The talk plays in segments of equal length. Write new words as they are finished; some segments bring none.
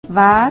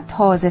و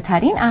تازه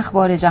ترین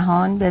اخبار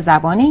جهان به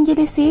زبان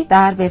انگلیسی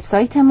در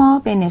وبسایت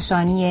ما به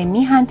نشانی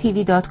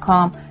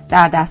mihantv.com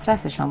در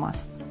دسترس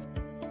شماست.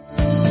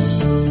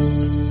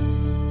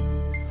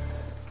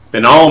 به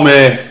نام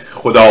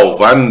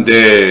خداوند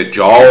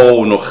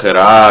جان و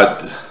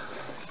خرد،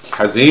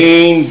 از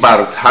این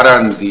برتر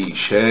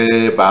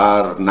اندیشه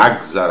بر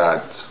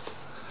نگذرد.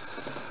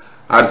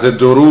 عرض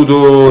درود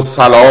و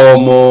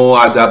سلام و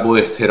ادب و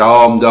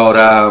احترام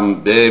دارم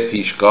به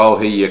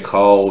پیشگاه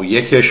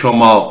یکایک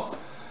شما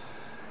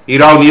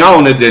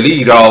ایرانیان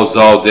دلیر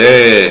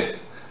آزاده،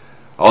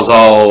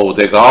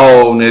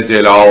 آزادگان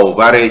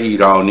دلاور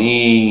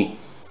ایرانی،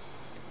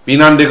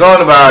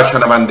 بینندگان و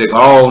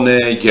شنوندگان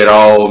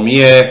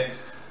گرامی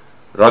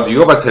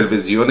رادیو و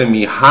تلویزیون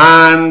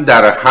میهن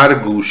در هر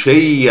گوشه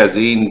ای از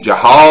این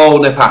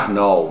جهان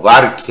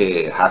پهناور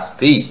که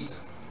هستید.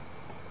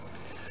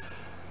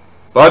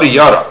 باری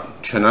یاران،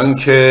 چنان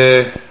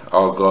که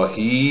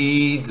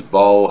آگاهید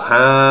با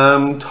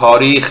هم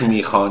تاریخ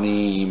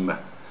میخوانیم.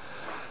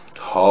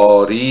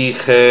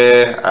 تاریخ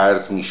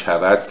عرض می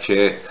شود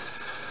که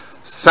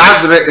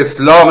صدر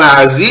اسلام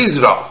عزیز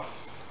را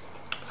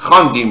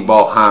خواندیم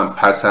با هم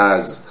پس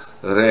از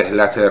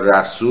رحلت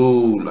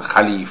رسول،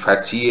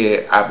 خلیفتی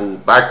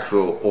ابوبکر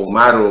و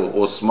عمر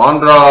و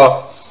عثمان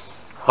را.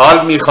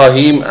 حال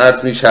می‌خواهیم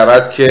عرض می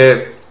شود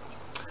که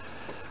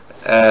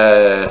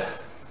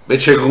به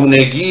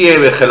چگونگی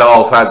به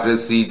خلافت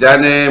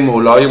رسیدن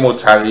مولای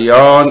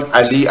متقیان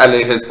علی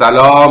علیه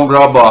السلام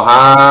را با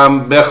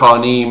هم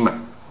بخوانیم،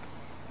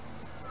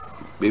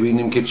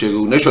 ببینیم که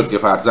چگونه شد که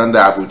فرزند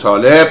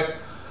ابوطالب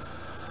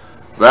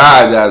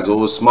بعد از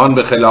عثمان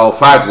به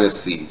خلافت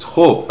رسید.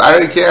 خب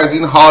برای که از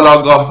این حال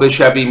آگاه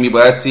بشویم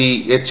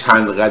میبایستی یه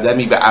چند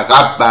قدمی به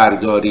عقب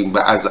برداریم و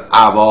از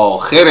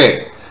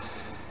اواخر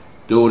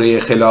دوره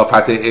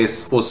خلافت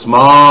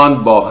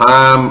عثمان با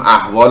هم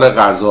احوال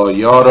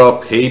قضایا را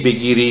پی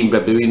بگیریم و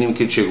ببینیم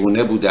که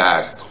چگونه بوده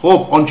است.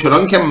 خب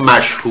آنچنان که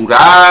مشهور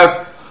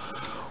است،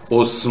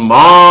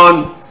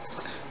 عثمان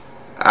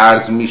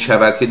عرض می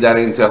شود که در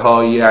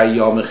انتهای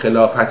ایام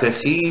خلافت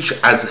خیش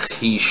از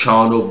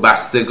خیشان و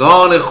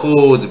بستگان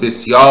خود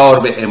بسیار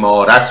به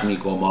امارت می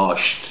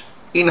گماشت.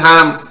 این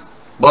هم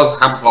باز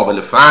هم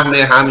قابل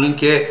فهمه، هم این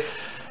که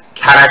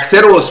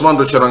کرکتر عثمان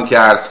رو چنان که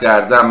عرض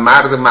کردم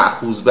مرد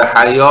مأخوذ به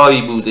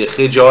حیایی بوده،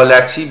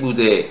 خجالتی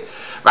بوده.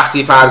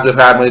 وقتی فرض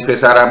بفرمایید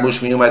پسرم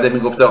بوش می اومده می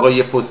گفت آقا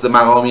یه پست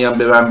مقامی هم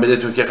به من بده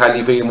تو که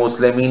خلیفه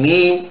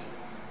مسلمینی،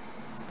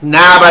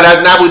 نه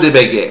بلد نبوده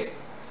بگه،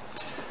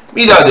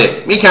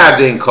 میداده،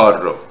 میکرده این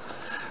کار رو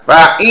و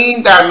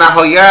این در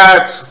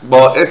نهایت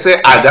باعث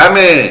عدم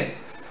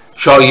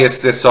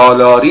شایسته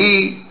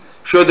سالاری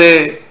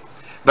شده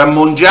و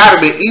منجر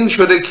به این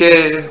شده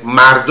که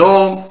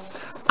مردم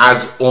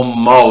از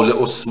عمال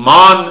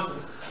عثمان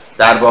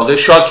در واقع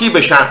شاکی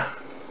بشن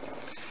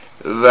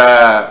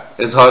و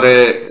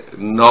اظهار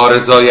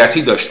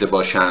نارضایتی داشته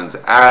باشند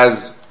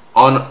از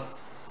آن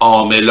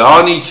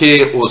عاملانی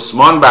که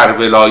عثمان بر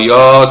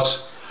ولایات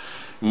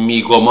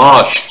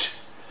میگماشت.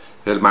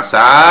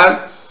 مثلا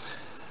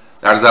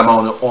در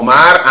زمان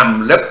عمر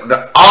عمرو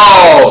بن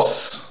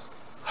عاص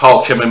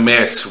حاکم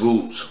مصر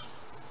بود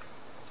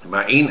و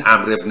این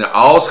عمرو بن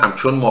عاص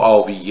همچون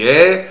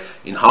معاویه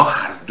اینها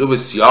هر دو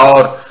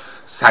بسیار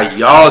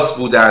سیاس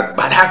بودند،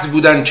 بلد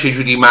بودند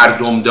چجوری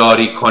مردم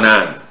داری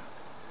کنن.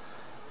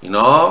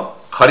 اینا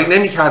کاری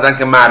نمی کردن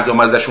که مردم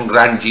ازشون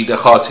رنجیده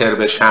خاطر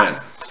بشن،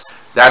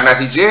 در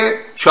نتیجه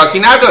شاکی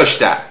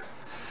نداشتن.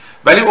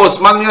 ولی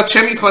عثمان میاد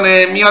چه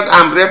میکنه؟ میاد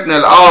عمرو بن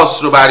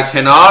العاص رو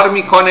برکنار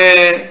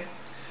میکنه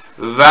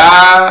و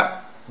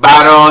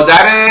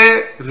برادر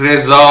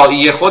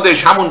رضایی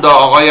خودش، همون دا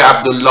آقای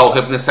عبدالله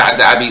ابن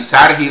سعد ابی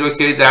سرحی رو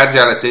که در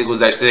جلسه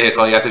گذشته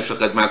حکایتش رو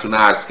خدمتتون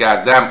عرض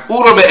کردم،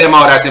 او رو به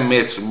امارت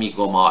مصر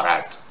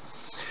میگمارد.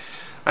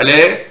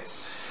 بله،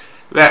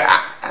 و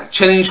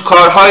چنین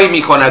کارهایی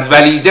میکند.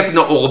 ولید ابن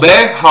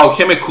عقبه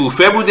حاکم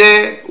کوفه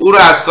بوده، او رو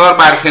از کار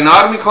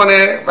برکنار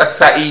میکنه و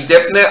سعید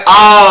ابن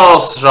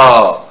عاص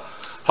را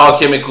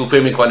حاکم کوفه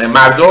میکنه.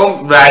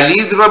 مردم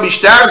ولید را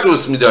بیشتر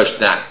دوست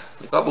میداشتن.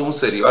 نگاه به اون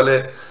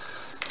سریال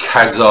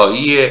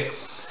کذایی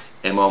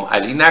امام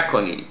علی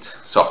نکنید،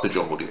 ساخت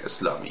جمهوری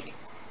اسلامی.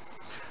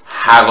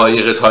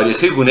 حقایق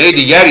تاریخی گونه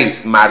دیگری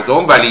است.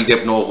 مردم ولید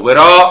ابن عقبه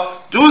را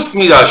دوست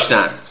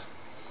میداشتند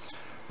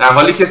در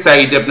حالی که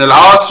سعید ابن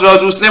العاص را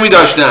دوست نمی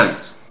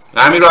داشتند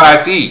و همین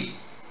راحتی.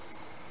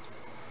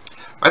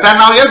 و در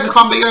نهایت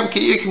میخوام بگم که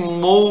یک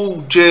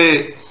موج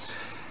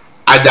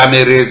عدم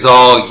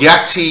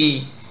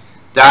رضایتی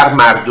در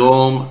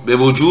مردم به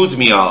وجود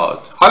میاد.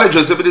 حالا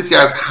اجازه بدید که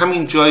از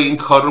همین جای این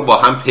کار رو با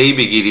هم پی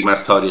بگیریم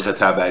از تاریخ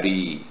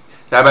طبری.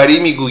 طبری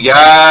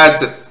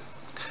میگوید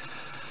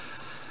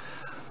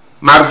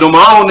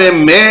مردمان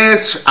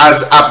مصر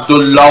از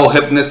عبدالله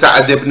ابن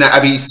سعد ابن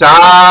ابی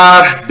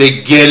سرح به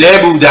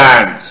گله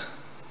بودند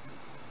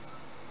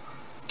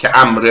که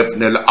عمرو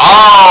ابن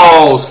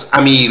العاص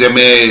امیر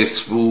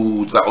مصر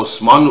بود و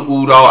عثمان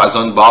او را از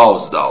آن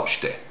باز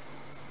داشته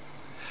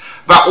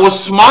و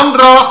عثمان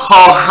را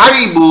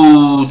خواهری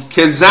بود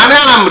که زن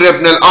عمرو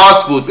بن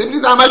العاص بود.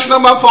 ببینید همشون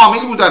هم با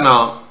فامیل بودن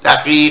ها.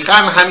 دقیقا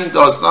همین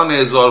داستان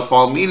هزار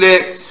فامیل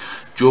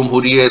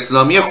جمهوری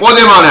اسلامی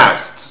خودمان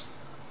است.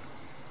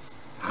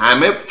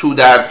 همه تو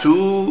در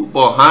تو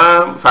با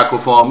هم فک و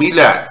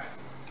فامیلن.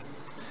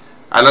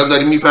 الان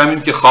داریم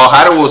میفهمیم که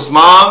خواهر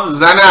عثمان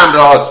زن عمرو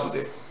العاص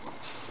بوده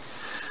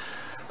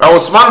و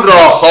عثمان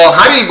را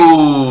خواهری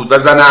بود و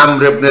زن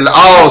عمرو بن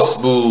العاص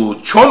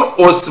بود. چون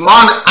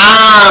عثمان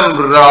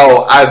عمرو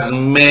را از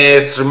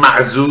مصر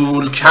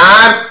معزول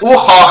کرد، او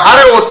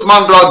خواهر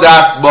عثمان را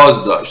دست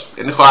باز داشت،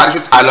 یعنی خواهرش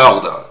رو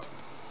طلاق داد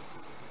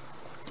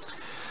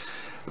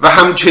و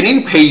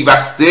همچنین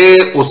پیوسته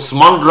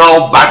عثمان را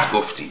بد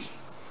گفتی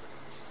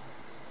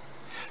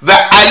و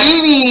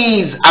علی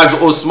نیز از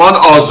عثمان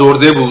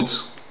آزرده بود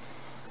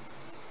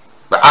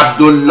و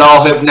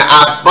عبدالله ابن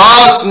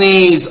عباس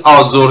نیز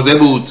آزرده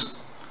بود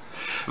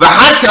و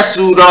هر کس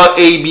او را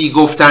عیبی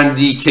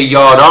گفتندی که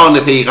یاران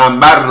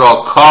پیغمبر را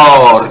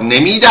کار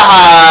نمی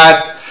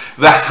دهد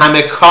و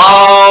همه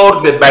کار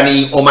به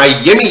بنی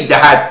امیه می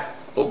دهد.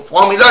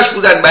 فامیلاش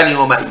بودن بنی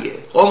امیه،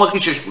 قوم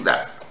خویشش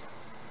بودن.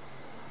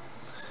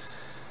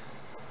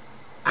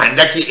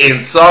 اندکی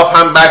انصاف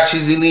هم بد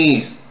چیزی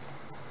نیست.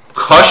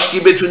 کاشکی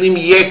بتونیم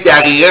یک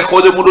دقیقه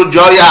خودمون رو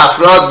جای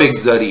افراد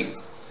بگذاریم،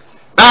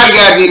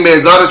 برگردیم به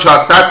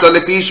 1400 سال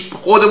پیش،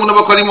 خودمون رو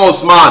بکنیم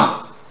عثمان.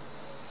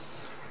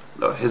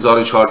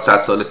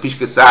 1400 سال پیش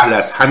که سهل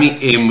است، همین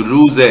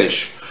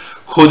امروزش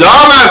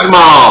کدام از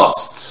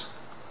ماست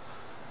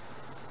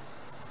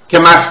که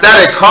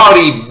مصدر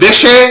کاری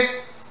بشه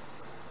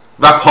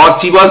و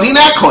پارتی بازی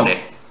نکنه؟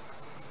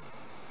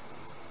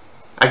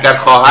 اگر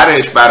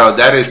خواهرش،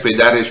 برادرش،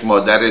 پدرش،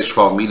 مادرش،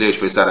 فامیلش،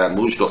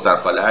 پسرعموش، دختر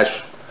خاله‌اش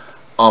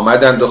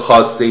آمدند و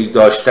خواسته ای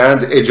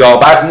داشتند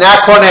اجابت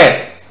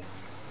نکنه،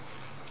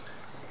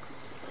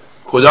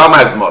 کدام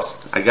از ماست؟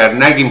 اگر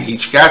نگیم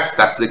هیچ کس،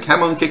 دست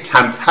کم اون که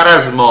کمتر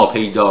از ما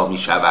پیدا می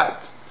شود.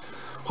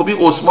 خب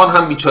این عثمان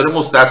هم بیچاره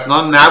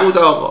مستثنا نبود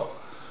آقا.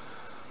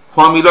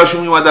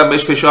 فامیلاشون می اومدن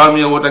بهش فشار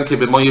می آوردن که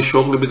به ما یه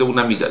شغل بده،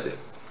 اونم میداده.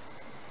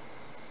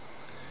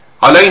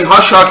 حالا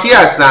اینها شاکی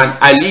هستن،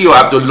 علی و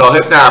عبدالله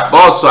ابن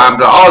عباس و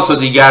عمرو العاص و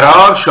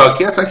دیگران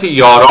شاکی هستن که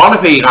یاران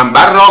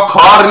پیغمبر را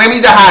کار نمی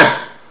دهد،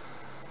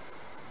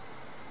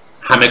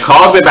 همه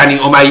کار به بنی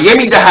امیه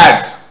می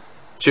دهد.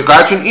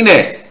 شکایتشون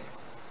اینه،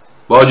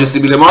 باج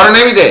سیبیل ما رو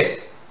نمیده.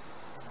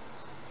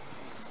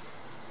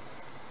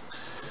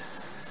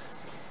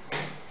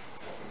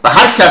 و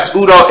هر کس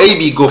او را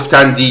عیبی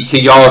گفتندی که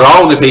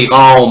یاران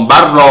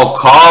پیغامبر را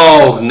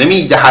کار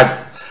نمی دهد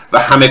و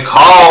همه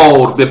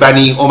کار به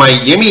بنی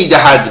امیه می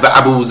دهد و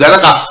ابوذر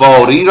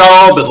غفاری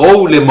را به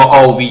قول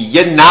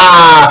معاویه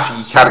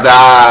نفی کرده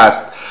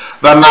است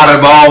و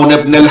مروان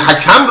ابن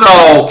الحکم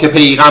را که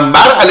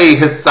پیغمبر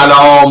علیه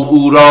السلام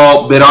او را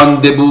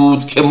برانده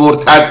بود که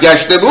مرتد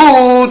گشته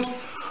بود،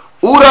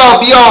 او را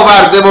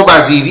بیاورده و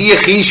وزیری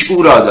خیش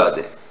او را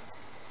داده.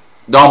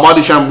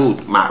 دامادش هم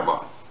بود مروان.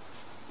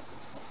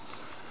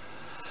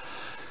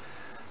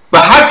 و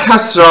هر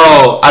کس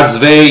را از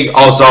وی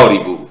آزاری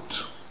بود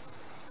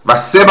و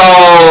 3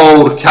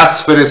 بار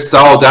کس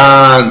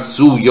فرستادند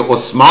سوی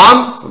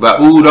عثمان و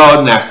او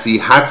را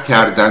نصیحت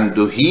کردند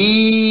و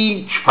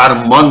هیچ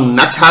فرمان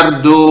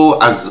نکرد و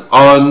از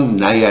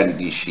آن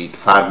نیندیشید.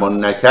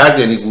 فرمان نکرد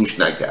یعنی گوش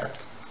نکرد.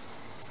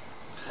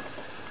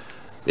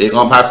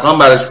 پیغام پسخان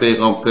براش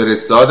پیغام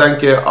فرستادن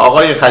که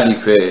آقای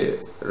خلیفه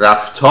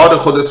رفتار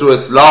خودت رو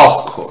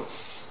اصلاح کن،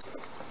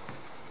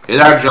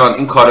 پدر جان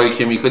این کارهایی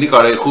که میکنی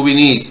کارهای خوبی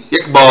نیست،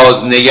 یک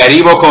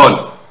بازنگری بکن.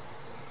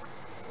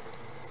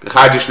 به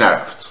خرجش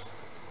نرفت.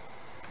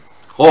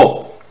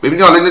 خب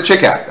ببینید حالا اینو چه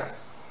کردن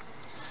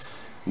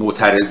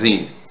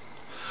معترضین؟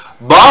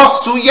 باز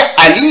سوی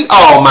علی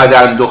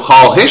آمدند و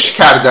خواهش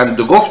کردند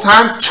و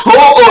گفتند تو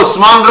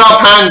عثمان را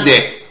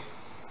پنده.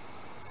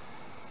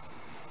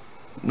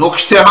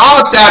 نکته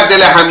ها در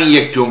دل همین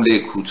یک جمله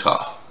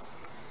کوتاه.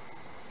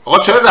 آقا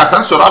چرا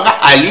رفتن سراغ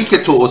علی که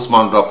تو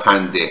عثمان را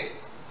پنده؟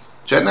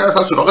 چرا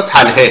نرفتن سراغ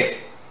طلحه؟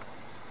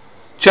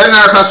 چرا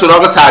نرفتن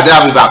سراغ سعد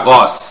ابی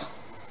وقاص؟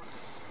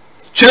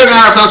 چرا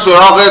نرفتن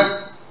سراغ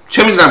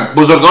چه میدونم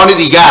بزرگان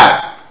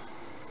دیگر؟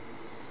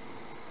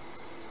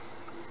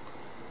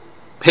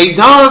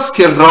 پیداست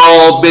که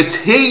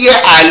رابطه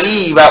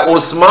علی و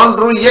عثمان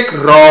رو یک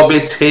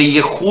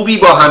رابطه خوبی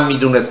با هم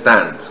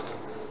میدونستند.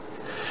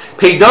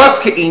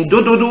 پیداست که این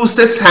دو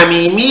دوست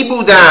صمیمی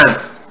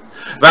بودند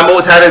و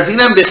معترضین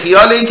هم به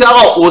خیال اینکه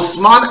آقا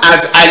عثمان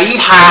از علی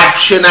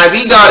حرف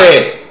شنوی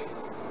داره.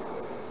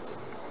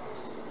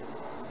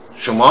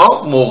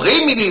 شما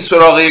موقعی میری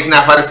سراغ یک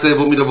نفر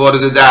سومی رو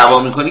وارد دعوا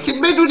میکنی که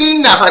بدونی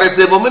این نفر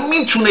سوم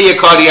میتونه یه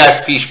کاری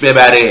از پیش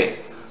ببره،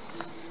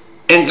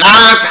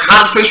 انقدر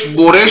حرفش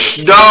برش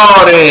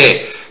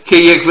داره که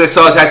یک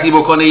وساطتی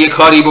بکنه، یه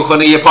کاری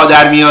بکنه، یه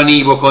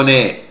پادرمیانی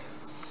بکنه.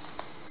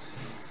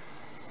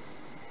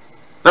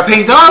 و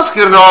پیداست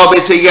که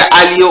رابطه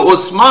علی و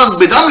عثمان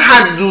بدان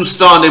حد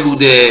دوستانه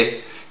بوده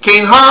که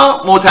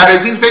اینها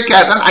معترضین فکر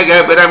کردن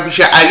اگر برن پیش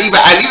علی و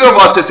علی رو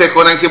واسطه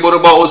کنن که برو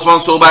با عثمان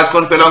صحبت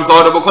کن فلان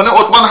کارو بکنه،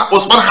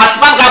 عثمان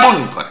حتما قبول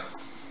میکنه.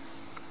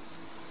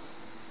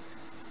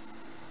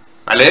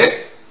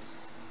 بله؟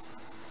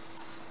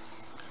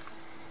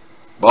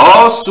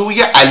 با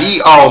سوی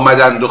علی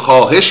آمدند و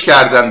خواهش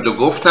کردند و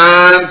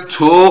گفتند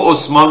تو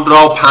عثمان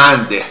را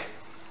پند ده.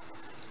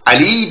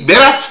 علی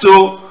برفت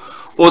و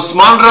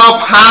عثمان را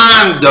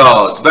پند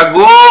داد و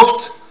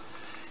گفت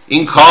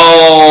این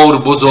کار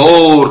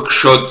بزرگ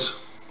شد،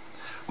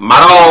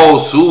 مرا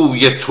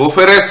سوی تو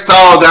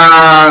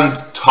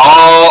فرستادند تا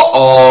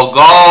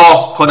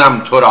آگاه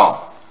کنم تو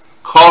را.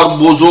 کار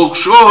بزرگ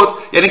شد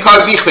یعنی کار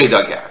بیخ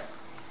پیدا کرد.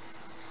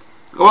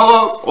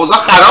 اوضاع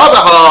خرابه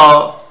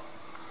ها،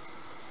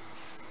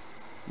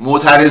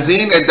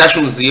 معترضین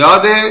عدهشون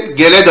زیاده،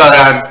 گله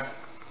دارن،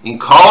 این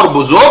کار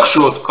بزرگ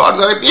شد، کار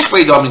داره بیخ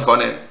پیدا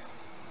میکنه،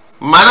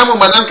 منم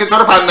اومدم که تو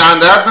رو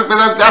پندهنده حرفت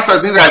بدم دست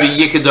از این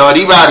رویه که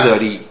داری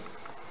برداری.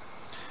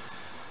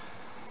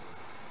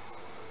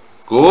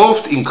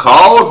 گفت این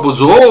کار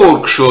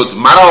بزرگ شد،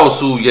 مرا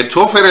سوی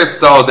تو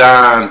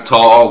فرستادند تا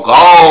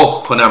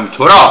آگاه کنم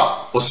تو را.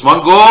 عثمان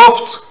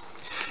گفت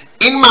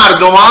این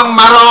مردمان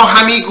مرا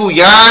همی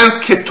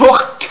گویند که تو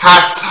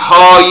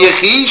کسهای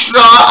خیش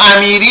را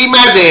امیری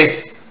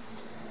مده.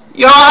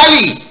 یا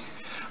علی،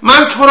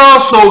 من تو را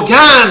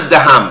سوگند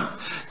دهم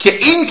که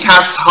این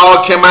کسها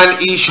که من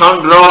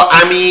ایشان را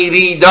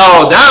امیری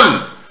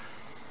دادم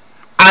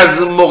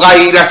از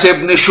مغیرت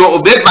ابن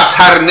شعبه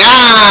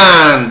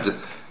بترنند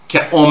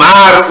که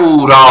عمر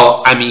او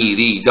را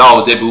امیری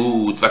داده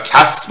بود و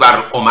کس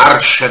بر عمر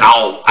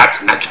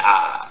شناعت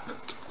نکرد.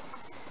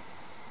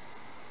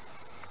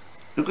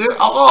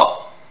 آقا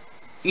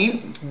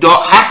این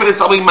حرف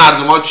حساب این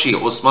مردم ها چیه؟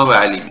 عثمان و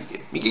علی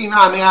میگه اینا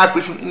همه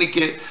حرفشون اینه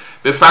که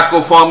به فک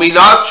و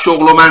فامیلات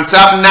شغل و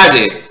منصب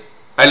نده.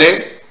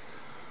 بله؟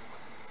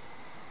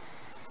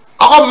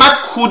 آقا من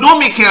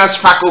کدومی که از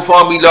فک و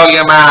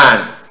فامیلای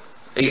من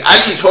ای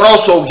علی تو را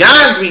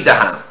سوگند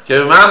میدهم که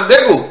به من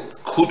بگو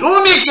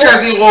کدومی که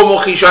از این قوم و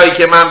خیشایی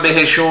که من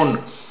بهشون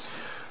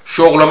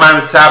شغل و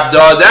منصب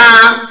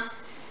دادم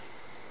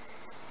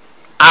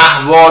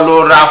احوال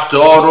و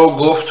رفتار و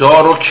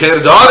گفتار و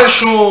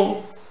کردارشون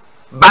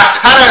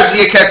بدتر از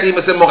یک کسی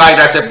مثل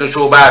مغیرت ابن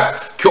شعبه است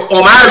که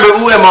عمر به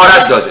او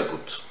امارت داده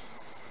بود.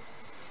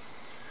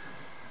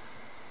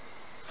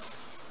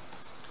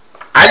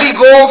 علی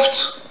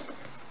گفت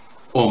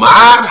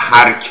عمر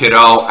هر که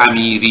را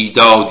امیری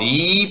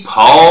دادی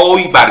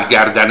پای بر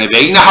گردن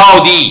وی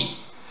نهادی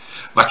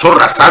و تو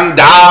رسن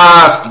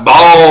دست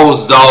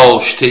باز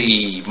داشته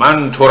ای،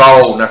 من تو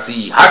را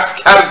نصیحت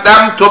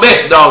کردم تو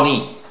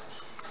بهدانی.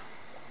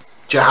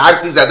 چه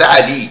حرفی زده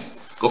علی؟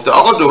 گفته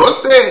آقا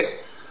درسته،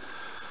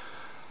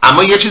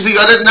 اما یه چیزی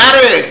یادت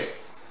نره،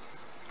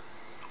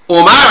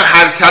 عمر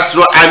هر کس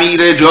رو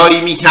امیر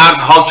جایی میکرد،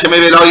 حاکم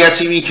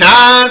ولایتی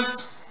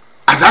میکرد،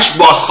 ازش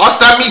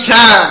بازخواستم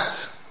میکرد،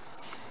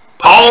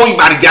 پای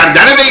بر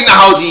گردن وی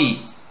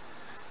نهادی،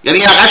 یعنی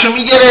یقه‌شو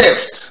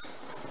میگرفت.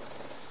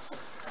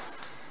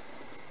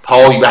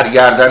 پای بر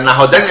گردن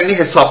نهادن یعنی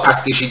حساب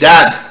پس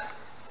کشیدن.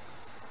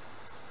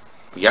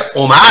 میگه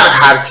عمر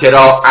هر که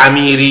را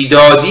امیری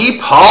دادی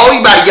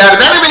پای بر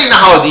گردن وی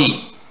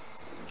نهادی،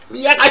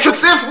 یقه‌شو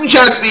صفر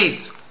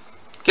میچسبید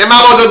که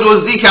مبادا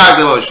دزدی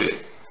کرده باشه،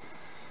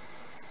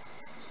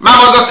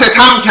 مبادا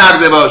ستم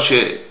کرده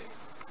باشه،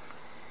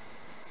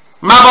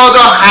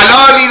 مبادا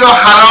حلالی رو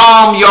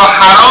حرام یا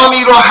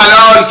حرامی رو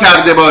حلال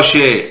کرده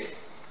باشه.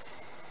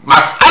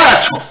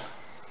 مسئلتون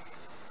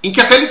این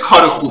که خیلی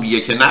کار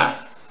خوبیه که نه،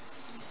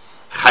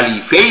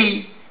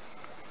 خلیفه‌ای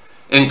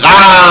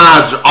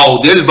انقدر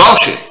عادل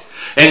باشه،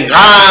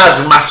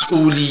 انقدر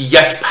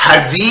مسئولیت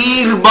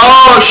پذیر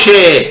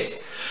باشه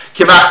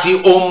که وقتی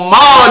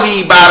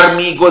عمالی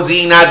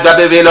برمیگزیند و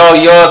به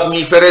ولایات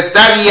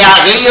میفرستد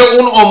یقه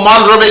اون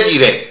عمال رو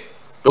بگیره،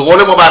 به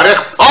قول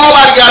مورخ پا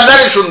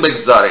برگردنشون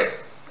بگذاره.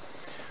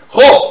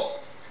 خب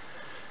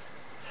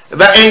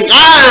و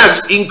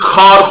انقدر این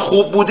کار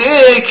خوب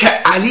بوده که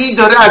علی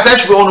داره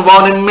ازش به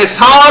عنوان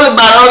مثال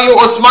برای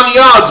عثمان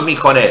یاد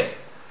میکنه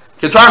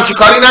که تو همچی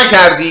کاری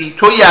نکردی،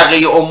 تو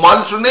یقه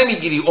عمالش رو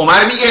نمیگیری،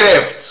 عمر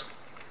میگرفت.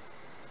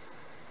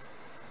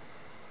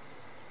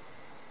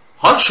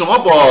 حال شما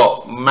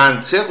با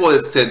منطق و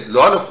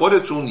استدلال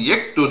خودتون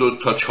 1 2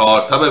 تا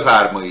 4 تا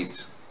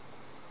بفرمایید.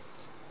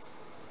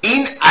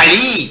 این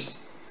علی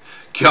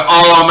که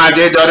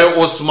آمده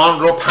داره عثمان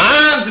رو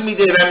پند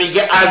میده و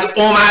میگه از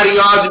عمر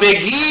یاد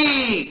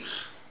بگیر،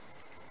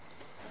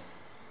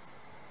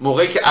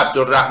 موقعی که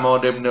عبدالرحمن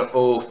ابن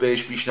عوف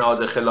بهش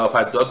پیشنهاد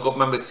خلافت داد گفت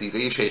من به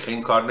سیره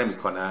شیخین کار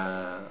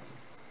نمیکنم.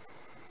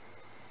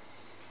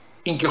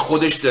 این که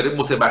خودش داره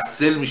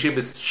متوسل میشه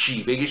به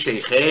شیوه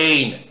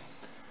شیخین،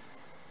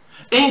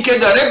 این که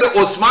داره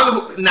به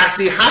عثمان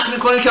نصیحت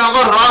میکنه که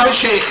آقا راه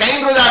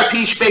شیخین رو در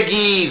پیش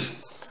بگیر،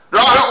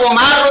 راه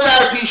عمر رو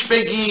در پیش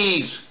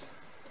بگیر.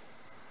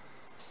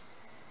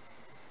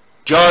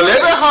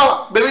 جالبه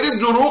ها، ببینید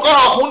دروغ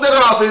آخوند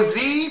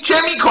رافضی چه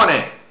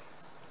میکنه.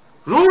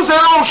 روز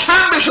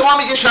روشن به شما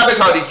میگه شب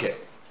تاریکه.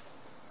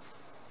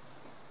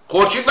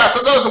 خورشید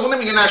وسط آسمون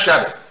میگه نه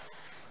شبه.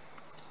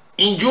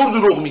 اینجور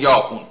دروغ میگه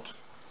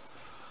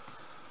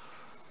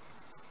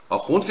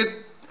آخوند که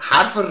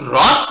حرف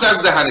راست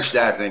از دهنش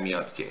در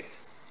نمیاد، که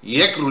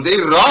یک روده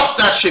راست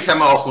در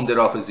شکم آخوند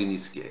رافضی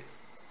نیست، که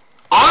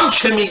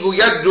آنچه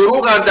میگوید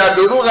دروغ اندر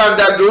دروغ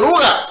اندر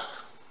دروغ است.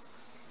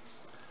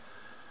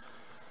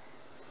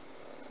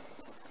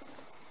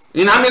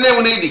 این هم یه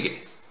نمونه دیگه.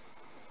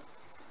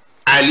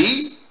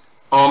 علی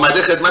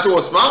آمده خدمت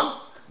عثمان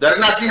داره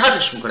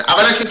نصیحتش میکنه.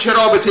 اولا که چه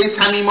رابطه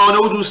صمیمانه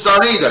و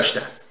دوستانه ای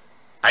داشتن.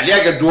 علی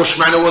اگه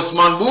دشمن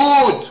عثمان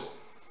بود،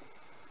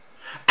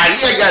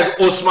 علی اگه از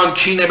عثمان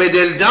کینه به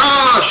دل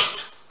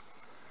داشت،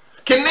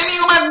 که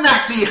نمیومد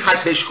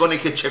نصیحتش کنه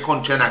که چه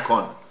کن چه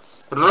نکن،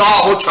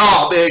 راه و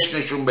چاه بهش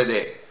نشون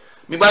بده،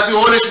 میبایستی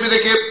هولش بده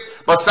که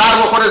با سر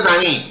بخوره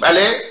زمین.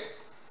 بله،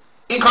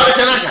 این کار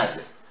که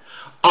نکرده.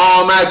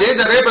 آمده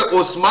داره به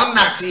عثمان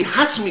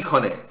نصیحت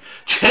میکنه.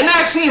 چه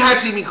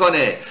نصیحتی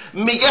میکنه؟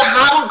 میگه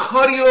همون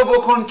کاری رو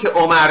بکن که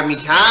عمر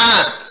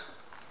میکرد.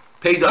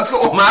 پیداست که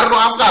عمر رو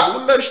هم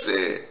قبول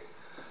داشته.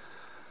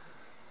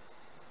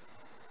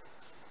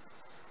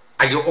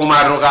 اگه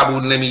عمر رو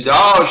قبول نمی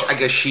داشت،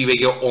 اگه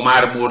شیوه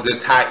عمر مورد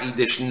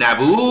تاییدش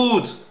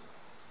نبود،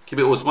 که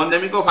به عثمان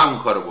نمی گفت همون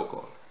کارو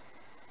بکن.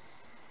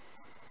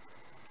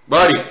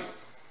 باری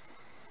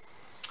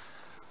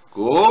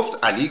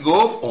گفت، علی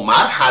گفت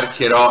عمر هر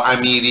که را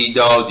امیری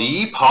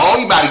دادی،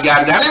 پای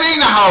برگردن می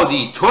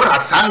نهادی. تو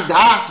رسن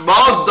دست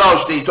باز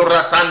داشتی. تو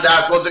رسن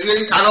دست باز داشتی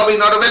یعنی تناب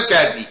اینا رو ول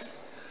کردی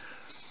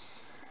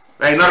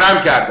و اینا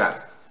رم کردن،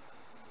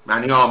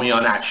 معنی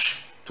آمیانش.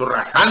 تو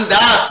رسن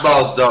دست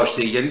باز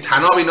داشتی یعنی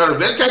تناب اینا رو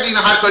ول کردی،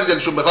 اینا هر کاری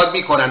دلشون بخواد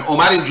میکنن.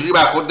 عمر اینجوری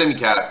برخورد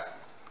نمیکرد.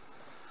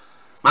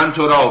 من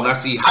تو را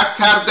نصیحت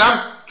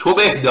کردم تو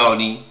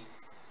بهدانی.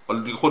 حالا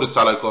دیگه خودت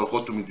صلاح کار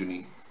خودتو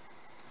میدونی.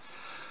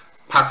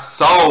 پس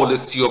سال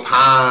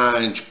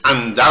 35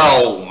 اندر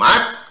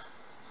آمد،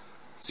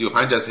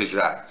 35 از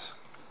هجرت،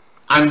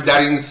 اندر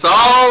این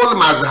سال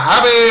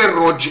مذهب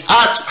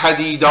رجعت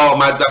پدید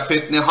آمد و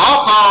فتنه ها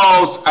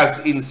خواست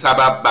از این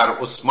سبب بر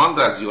عثمان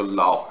رضی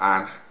الله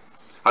عنه.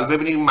 حالا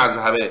ببینیم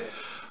مذهب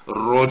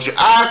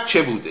رجعت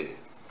چه بوده.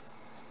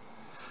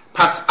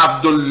 پس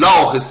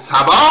عبدالله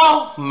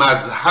سبا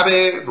مذهب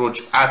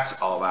رجعت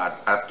آورد.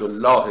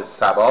 عبدالله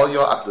سبا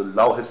یا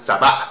عبدالله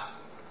سبع،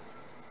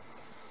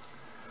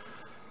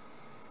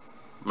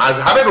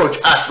 مذهب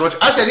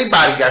رجعت یعنی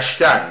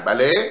برگشتن.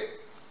 بله،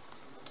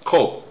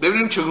 خب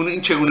ببینیم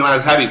چگونه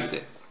مذهبی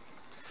بوده.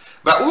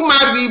 و او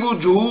مردی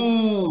بود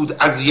جهود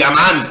از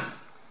یمن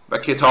و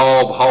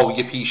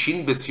کتاب‌های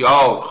پیشین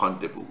بسیار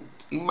خوانده بود.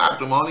 این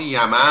مردمان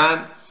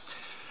یمن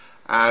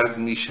عرض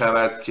می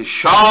شود که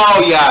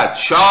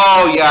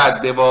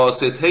شاید به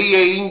واسطه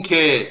این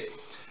که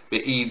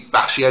به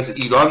بخشی از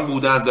ایران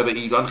بودند و به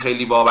ایران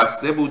خیلی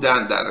وابسته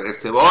بودند، در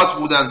ارتباط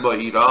بودند با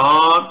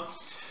ایران،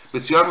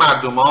 بسیار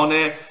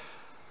مردمان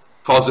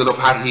فاضل و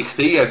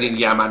فرهیخته‌ای از این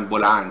یمن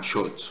بلند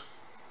شد.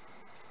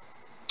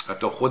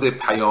 حتی خود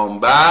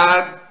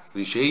پیامبر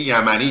ریشه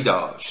یمنی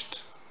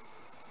داشت.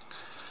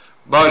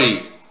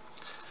 باری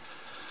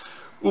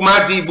او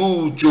مردی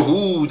بود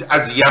جهود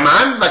از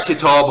یمن و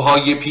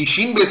کتاب‌های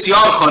پیشین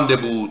بسیار خوانده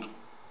بود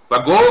و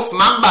گفت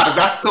من بر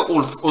دست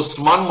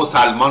عثمان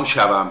مسلمان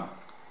شوم.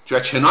 و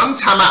چنان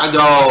طمع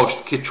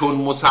داشت که چون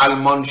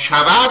مسلمان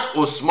شود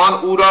عثمان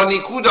او را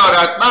نیکو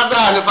دارد. مرد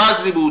اهل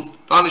فضلی بود،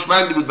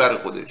 دانشمندی بود برای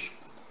خودش.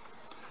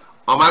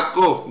 آمد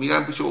گفت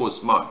میرم پیش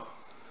عثمان،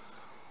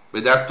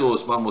 به دست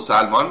عثمان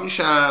مسلمان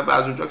میشم و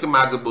از اونجا که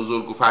مرد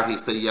بزرگ و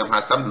فرهیخته‌ای هم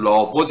هستم،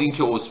 لابد این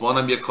که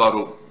عثمانم یک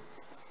کارو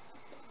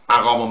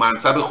مقام و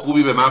منصب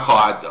خوبی به من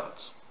خواهد داد.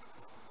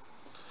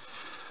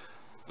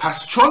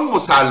 پس چون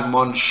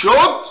مسلمان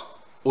شد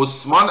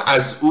عثمان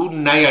از او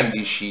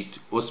نیندیشید.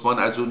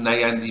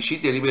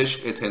 یعنی بهش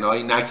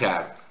اعتنایی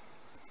نکرد.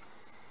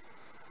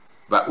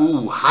 و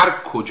او هر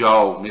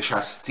کجا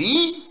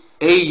نشستی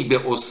ای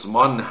به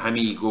عثمان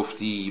همی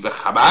گفتی و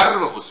خبر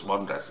به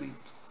عثمان رسید.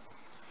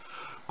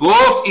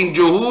 گفت این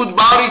جهود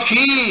باری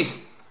کیست؟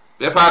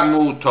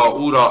 بفرمود تا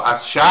او را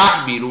از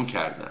شهر بیرون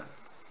کردن.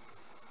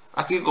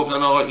 وقتی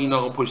گفتن آقا این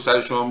آقا پشت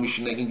سر شما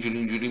میشینه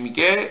اینجوری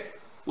میگه،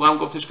 او هم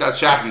گفتش که از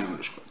شهر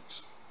بیرونش کنید.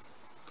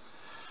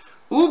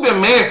 او به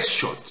مصر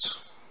شد،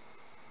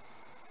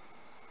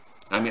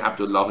 همین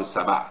عبدالله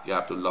سبع یا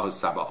عبدالله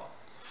سبا.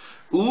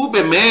 او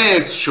به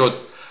مصر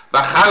شد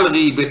و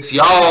خلقی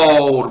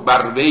بسیار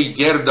بر وی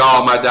گرد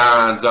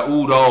آمدند و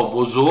او را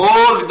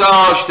بزرگ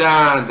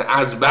داشتند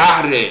از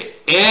بهر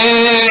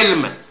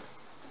علم،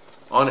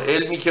 آن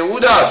علمی که او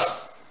داشت.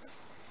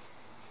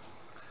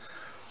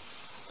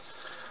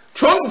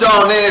 چون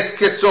دانست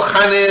که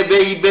سخن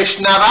وی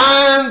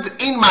بشنوند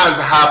این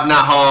مذهب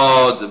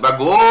نهاد و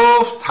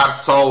گفت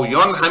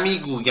ترسایان همی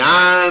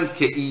گویند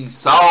که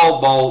عیسی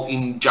با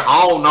این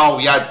جهان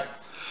آید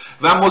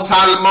و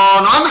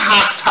مسلمانان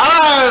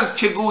حق‌ترند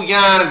که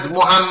گویند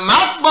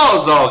محمد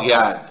باز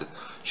آید.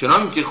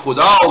 چنان که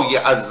خدای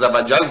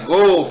عزوجل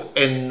گفت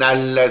ان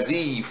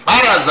الذی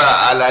فرض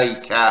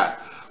علیک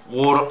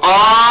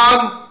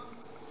قرآن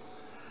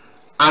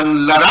ثم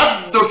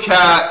لردک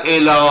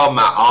الی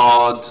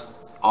معاد،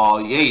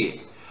 آیه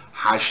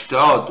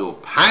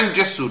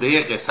 85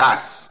 سوره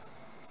قصص.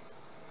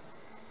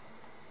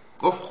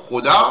 گفت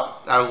خدا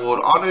در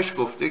قرآنش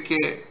گفته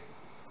که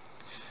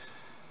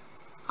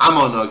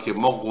همانا که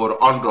ما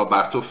قرآن را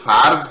بر تو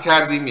فرض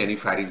کردیم، یعنی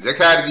فریضه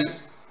کردیم،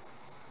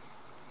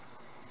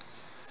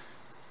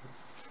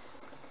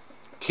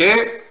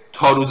 که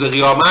تا روز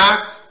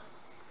قیامت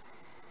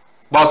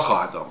باز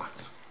خواهد آمد.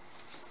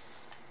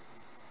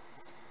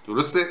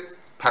 درسته؟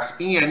 پس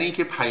این یعنی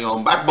که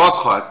پیامبر باز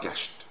خواهد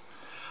گشت.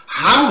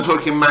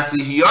 همونطور که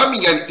مسیحی ها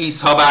میگن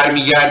عیسی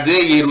برمیگرده،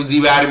 یه روزی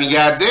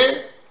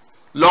برمیگرده،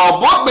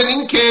 لابد به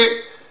این که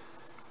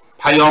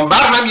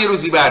پیامبر هم یه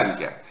روزی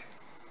برمیگرده.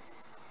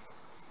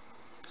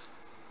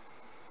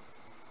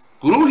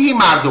 گروهی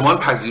مردمان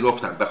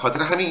پذیرفتند، به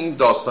خاطر همین این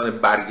داستان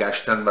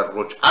برگشتن و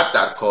رجعت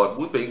در کار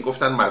بود، به این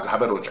گفتن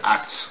مذهب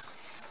رجعت.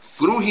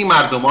 گروهی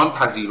مردمان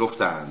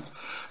پذیرفتند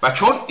و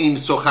چون این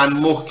سخن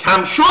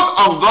محکم شد،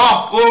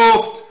 آنگاه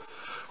گفت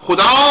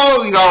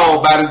خدای را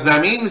بر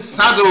زمین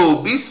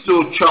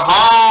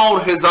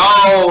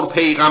 124,000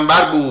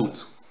 پیغمبر بود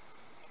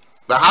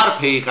و هر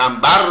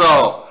پیغمبر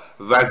را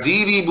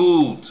وزیری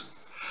بود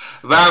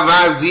و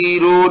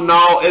وزیر و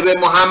نائب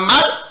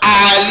محمد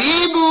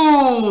علی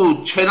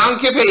بود، چنان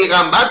که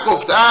پیغمبر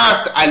گفته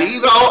است علی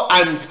را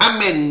انت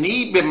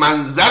منی به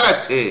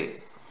منزلت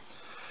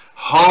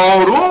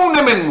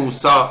هارون من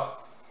موسی،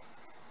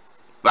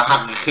 و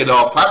حق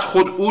خلافت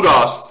خود او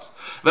راست.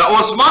 و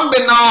عثمان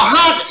به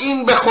ناحق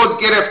این به خود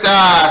گرفته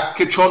است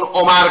که چون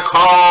عمر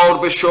کار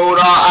به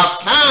شورا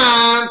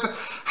افکند،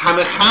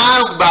 همه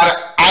خلق بر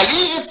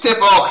علی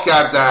اتفاق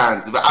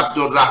کردند و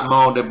عبدالرحمن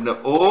ابن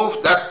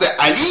عوف دست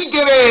علی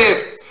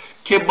گرفت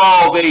که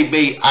با وی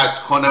بیعت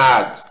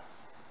کند.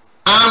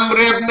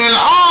 عمرو ابن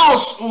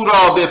العاص او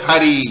را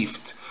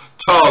بفریفت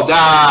تا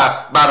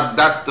دست بر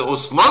دست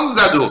عثمان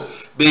زد و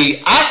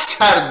بیعت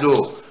کرد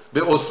و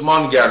به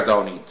عثمان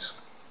گردانید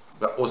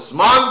و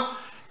عثمان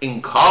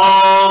این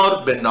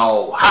کار به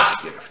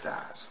ناحق گرفته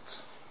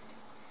است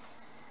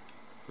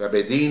و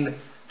بدین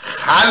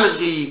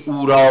خلقی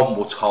او را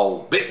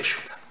متابع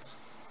شدند.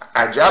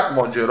 عجب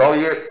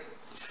ماجرای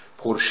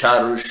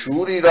پرشر و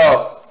شوری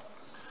را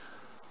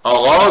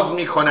آغاز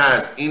می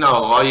کند این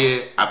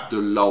آقای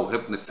عبدالله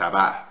ابن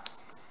سبع.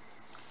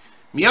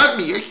 میاد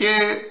میگه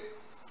که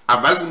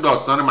اول اون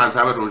داستان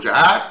مذهب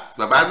رجعت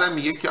و بعدم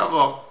میگه که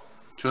آقا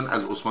چون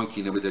از عثمان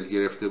کینه به دل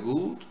گرفته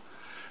بود،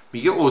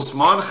 میگه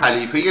عثمان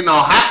خلیفه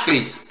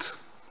ناحقی است،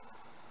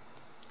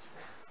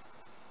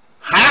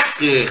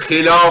 حق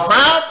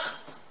خلافت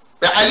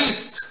به علی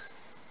است،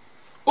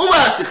 او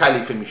باید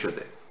خلیفه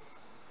میشده.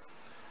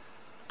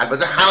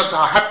 البته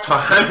حتی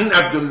همین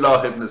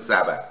عبدالله ابن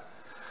سبع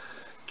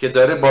که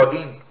داره با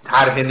این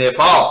طرح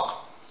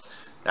نفاق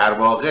در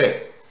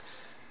واقع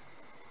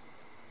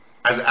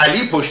از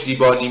علی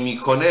پشتیبانی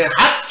میکنه،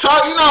 حتی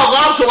این آقا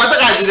هم صحبت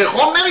قدیر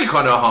خم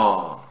نمیکنه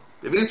ها.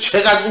 ببینید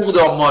چقدر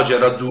اون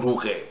ماجرا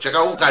دروغه، چقدر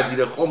اون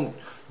قدیر خم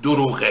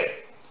دروغه.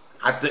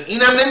 حتی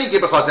اینم نمیگه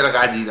به خاطر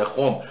قدیر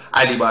خم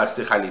علی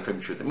بایستی خلیفه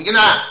میشده، میگه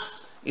نه،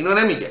 اینو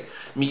نمیگه.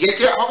 میگه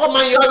که آقا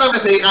من یادم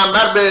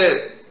پیغمبر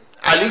به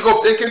علی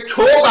گفته که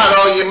تو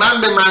برای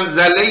من به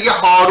منزله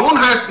هارون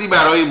هستی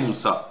برای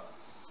موسی،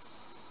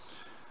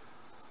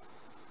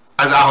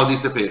 از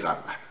احادیث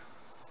پیغمبر.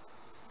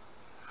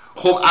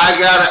 خب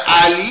اگر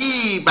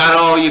علی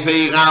برای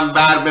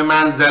پیغمبر به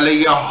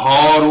منزله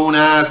هارون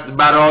است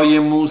برای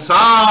موسی،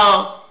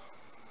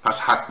 پس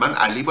حتما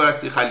علی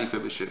بایستی خلیفه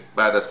بشه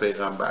بعد از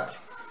پیغمبر،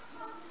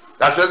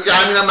 در صورتی که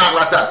همین هم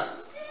مغلطه است،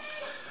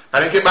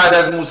 برای اینکه بعد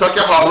از موسی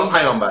که هارون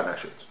پیامبر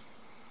نشد.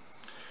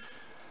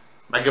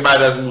 مگه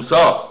بعد از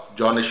موسی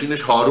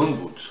جانشینش هارون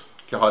بود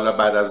که حالا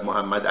بعد از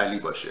محمد علی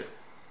باشه؟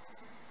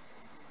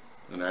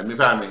 نه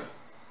میفهمید؟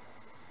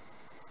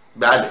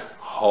 بله،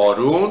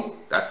 هارون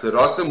دست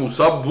راست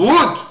موسی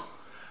بود،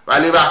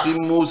 ولی وقتی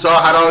موسی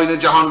هر آیین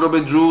جهان رو به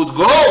درود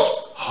گفت،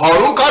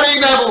 هارون کاری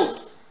نبود.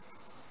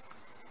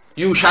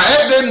 یوشع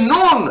ابن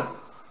نون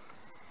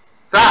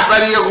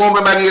رهبری قوم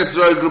بنی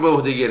اسرائیل رو به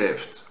عهده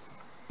گرفت،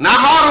 نه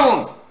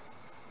هارون.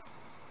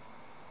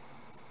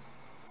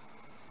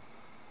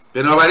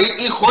 بنابراین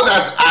این خود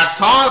از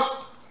اساس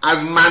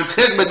از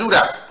منطق به دور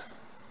است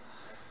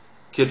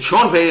که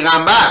چون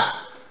پیغمبر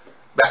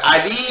به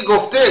علی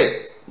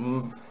گفته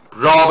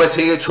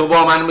رابطه تو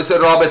با من مثل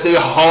رابطه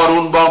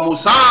هارون با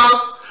موسی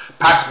است،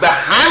 پس به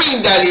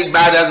همین دلیل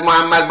بعد از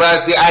محمد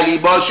بایستی علی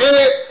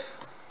باشه،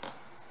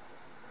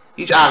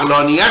 هیچ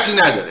عقلانیتی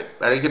نداره،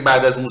 برای اینکه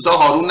بعد از موسی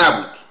هارون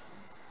نبود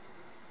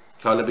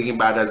که حالا بگیم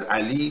بعد از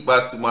علی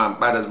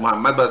بعد از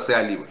محمد بایستی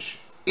علی باشه.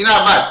 این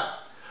اول.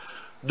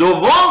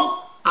 دوم،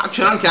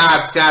 چنان که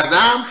عرض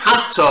کردم،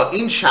 حتی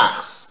این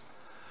شخص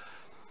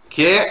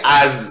که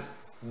از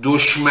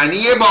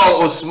دشمنی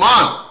با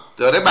عثمان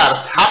داره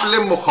بر طبل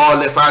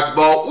مخالفت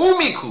با او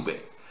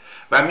میکوبه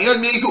و میاد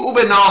میگه که او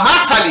به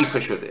ناحق خلیفه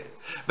شده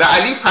و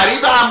علی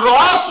فریب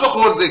امراض رو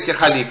خورده که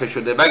خلیفه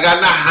شده،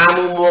 وگرنه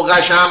همون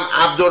موقعش هم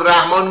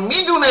عبدالرحمن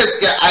میدونست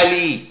که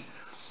علی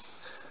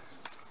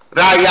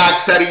رأی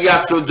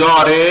اکثریت رو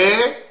داره.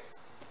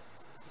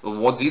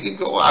 ما دیدیم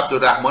که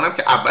عبدالرحمن هم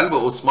که اول به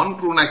عثمان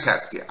رو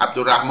نکرد، که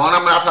عبدالرحمن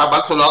هم رفت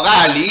اول سراغ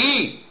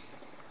علی.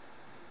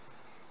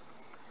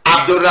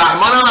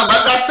 عبدالرحمن هم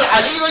اول دست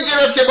علی رو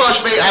گرفت که باش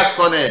بیعت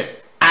کنه.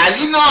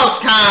 علی ناز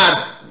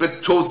کرد به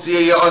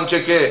توصیه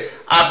آنچه که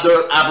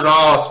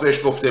عباس بهش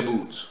گفته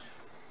بود.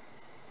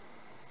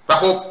 و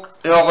خب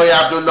آقای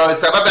عبدالله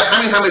سبا به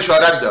همین هم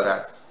اشارت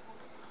دارد،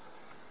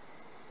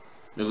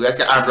 میگوید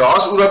که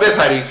عباس او را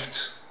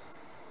بفریفت.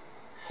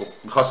 خب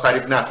میخواست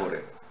فریب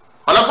نخوره،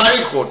 حالا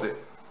فریب خورده.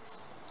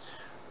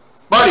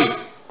 باری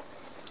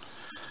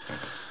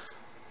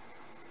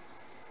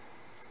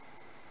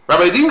و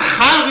بدین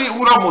خلقی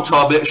او را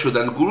متابع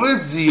شدن، گروه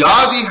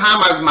زیادی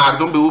هم از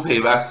مردم به او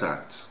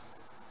پیوستند.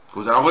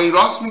 گفتن آقا این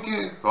راست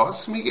میگه،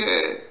 راست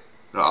میگه،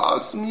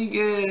 راست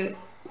میگه،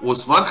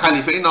 عثمان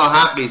خلیفه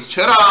ناحقی است.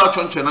 چرا؟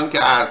 چون چنان که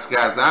عرض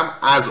کردم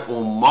از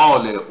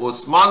عمال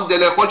عثمان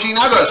دل خوشی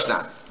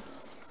نداشتند.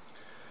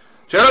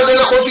 چرا دل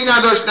خوشی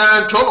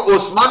نداشتند؟ چون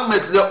عثمان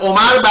مثل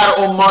عمر بر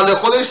عمال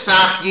خودش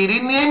سختگیری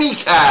نمی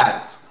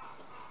کرد،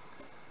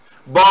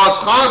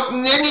 بازخواست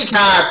نمی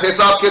کرد،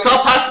 حساب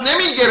کتاب پس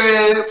نمی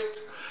گرفت.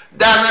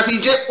 در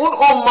نتیجه اون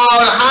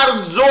عمال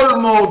هر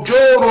ظلم و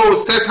جور و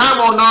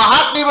ستم و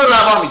ناحقی رو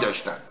روا می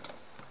داشتند.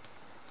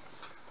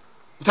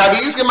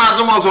 طبیعی است که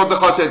مردم آزرده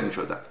خاطر می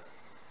شدن.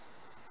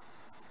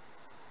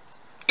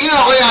 این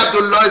آقای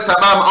عبدالله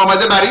سبا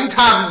آمده بر این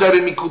طبل داره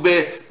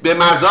میکوبه، به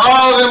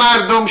مذاق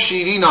مردم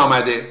شیرین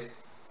آمده.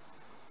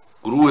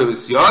 گروه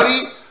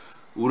بسیاری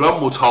او را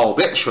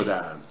متابع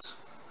شدند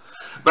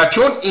و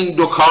چون این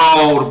دو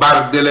کار بر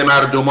دل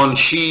مردمان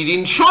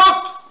شیرین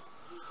شد،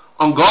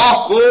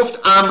 آنگاه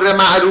گفت امر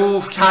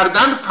معروف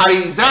کردن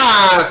فریضه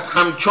است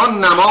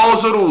همچون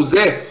نماز و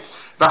روزه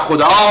و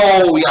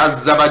خدای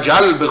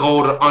عزوجل به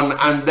قرآن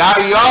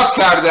اندر یاد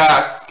کرده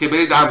است که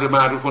برید امر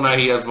معروف و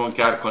نهی از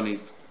منکر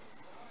کنید.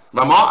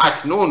 و ما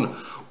اکنون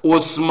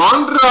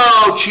عثمان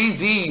را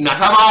چیزی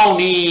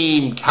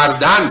نتوانیم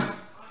کردن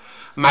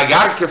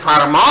مگر که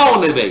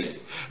فرمان وی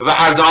و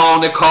از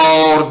آن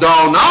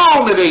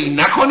کاردانان وی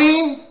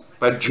نکنیم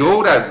و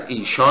جور از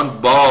ایشان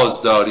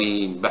باز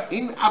داریم. و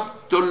این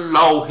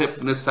عبدالله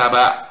ابن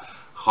سبا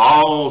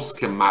خواست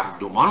که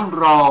مردمان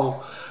را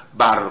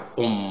بر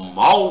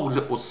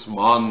عمال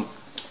عثمان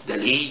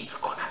دلیر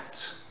کند.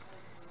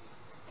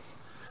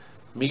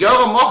 میگه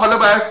آقا ما حالا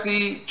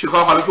بحثی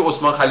چیکار، حالا که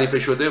عثمان خلیفه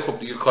شده خب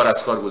دیگه کار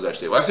از کار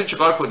گذشته، بحثی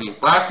چیکار کنیم؟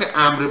 بحث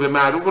امر به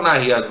معروف و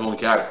نهی از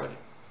منکر کنیم.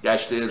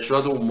 گشت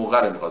ارشاد اون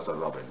موقع رو می‌خواستن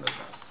راه بندازن.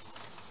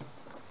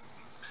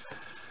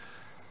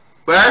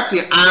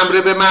 بحثی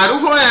امر به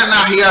معروف و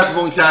نهی از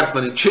منکر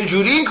کنیم. چه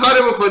جوری این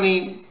کارو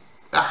بکنیم؟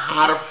 به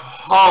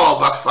حرف‌ها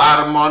و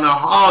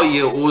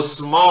فرمان‌های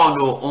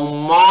عثمان و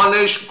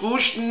عمالش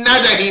گوش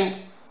ندهیم.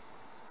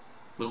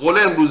 به قول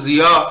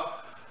امروزی‌ها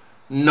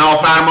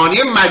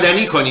نافرمانی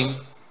مدنی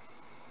کنیم.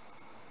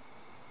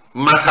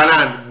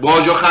 مثلا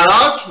باج و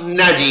خراج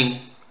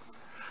ندیم،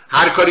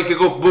 هر کاری که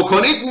گفت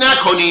بکنید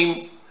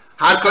نکنیم،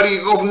 هر کاری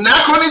که گفت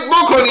نکنید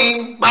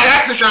بکنیم،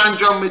 برعکسش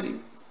انجام بدیم.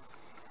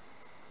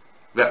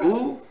 و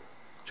او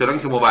چنان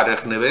که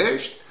مورخ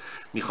نوشت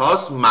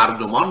میخواست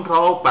مردمان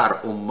را بر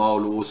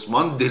عمال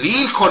عثمان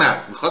دلیل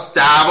کند، میخواست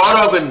دعوا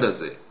را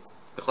بندازه،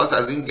 میخواست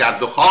از این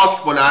گرد و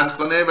خاک بلند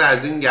کنه و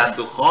از این گرد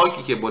و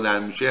خاکی که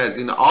بلند میشه از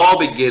این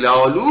آب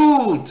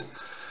گلالود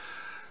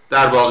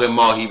در واقع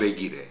ماهی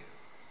بگیره.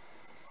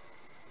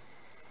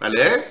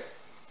 بله؟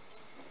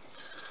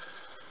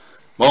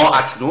 ما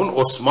اکنون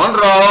عثمان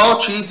را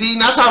چیزی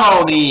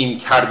نتوانیم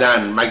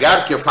کردن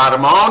مگر که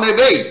فرمان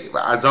وی و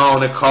از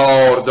آن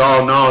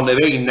کاردانان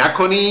وی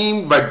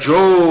نکنیم و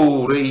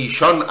جور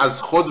ایشان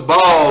از خود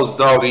باز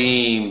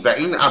داریم. و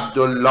این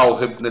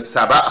عبدالله ابن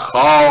سبا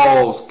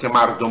خواست که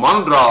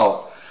مردمان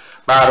را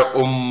بر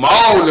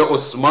عمال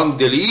عثمان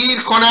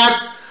دلیر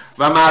کند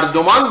و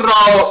مردمان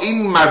را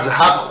این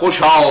مذهب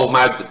خوش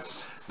آمد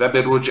و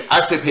به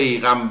رجعت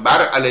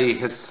پیغمبر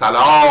علیه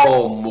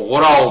السلام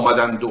مغر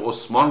آمدند و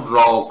عثمان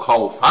را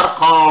کافر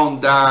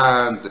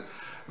خواندند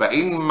و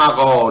این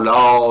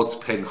مقالات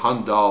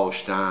پنهان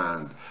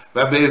داشتند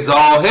و به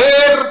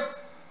ظاهر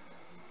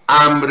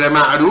امر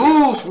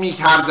معروف می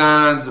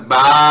کردند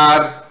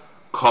بر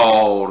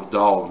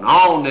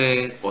کاردانان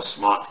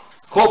عثمان.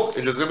 خب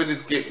اجازه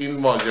بدید که این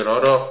ماجرا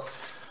را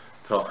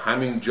تا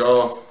همین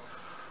جا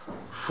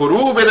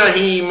فرو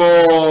بنهیم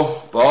و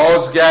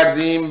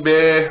بازگردیم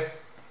به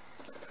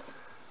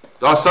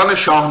داستان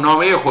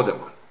شاهنامه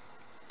خودمان.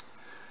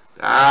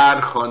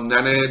 در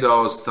خواندن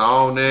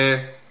داستان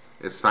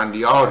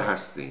اسفندیار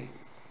هستیم.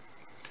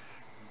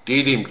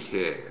 دیدیم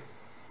که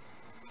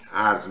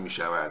عرض می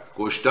شود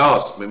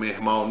گشتاسپ به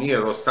مهمانی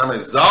رستم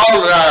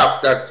زال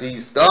رفت در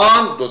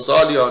سیستان، 2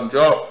 سالی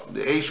آنجا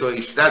عیش و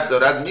عشرت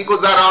دارد می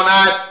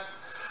گذراند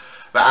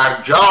و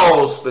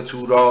ارجاسپ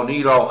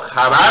تورانی را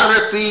خبر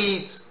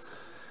رسید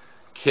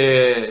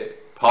که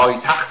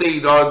پایتخت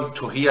ایران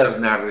تهی از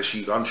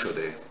نره‌شیران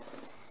شده.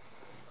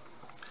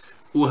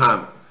 او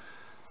هم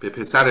به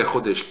پسر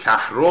خودش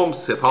کهرم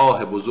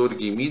سپاه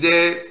بزرگی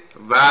میده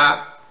و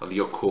حالا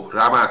یا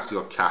کهرم است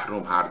یا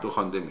کهرم، هر دو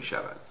خوانده می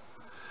شود،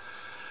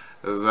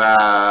 و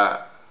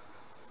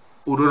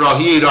او رو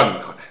راهی ایران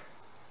میکنه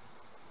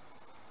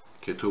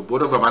که تو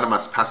برو و منم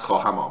از پس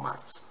خواهم آمد.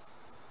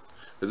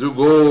 بدو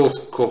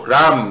گفت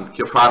کهرم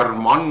که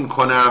فرمان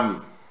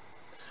کنم،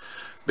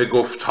 به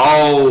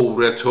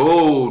گفتار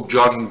تو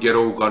جان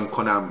گروگان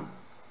کنم.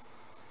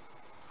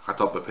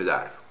 خطاب به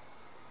پدر: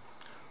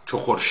 چو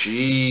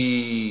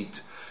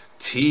خورشید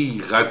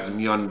تیغ از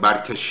میان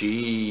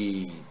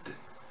برکشید،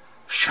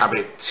 شب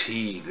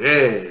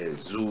تیره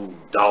زو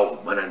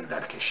دامن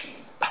اندر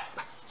کشید.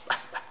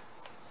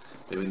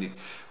 ببینید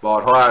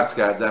بارها عرض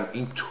کردم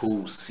این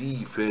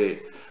توصیف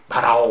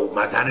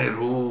برآمدن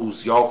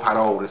روز یا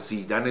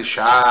فرارسیدن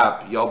شب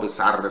یا به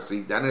سر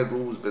رسیدن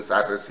روز به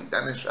سر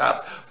رسیدن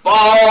شب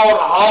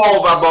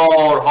بارها و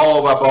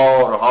بارها و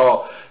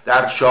بارها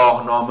در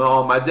شاهنامه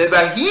آمده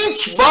و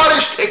هیچ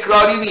بارش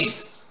تکراری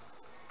نیست.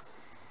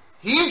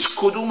 هیچ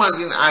کدوم از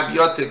این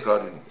ابیات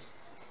تکراری نیست.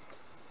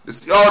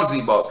 بسیار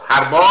زیباست.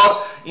 هر بار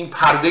این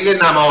پرده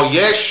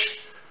نمایش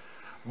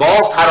با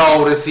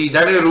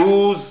فرارسیدن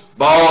روز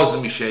باز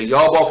میشه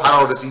یا با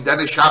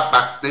فرارسیدن شب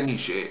بسته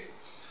میشه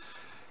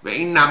و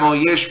این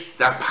نمایش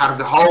در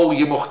پرده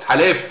های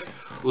مختلف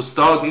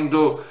استاد این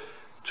رو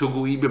تو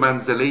گویی به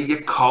منزله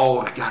یک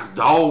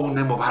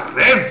کارگردان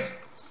مبرز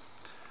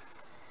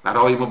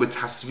برای ما به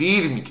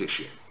تصویر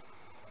میکشه.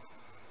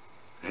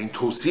 این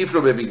توصیف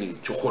رو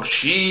ببینید: چو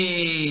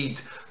خورشید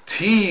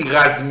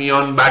تیغ از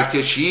میان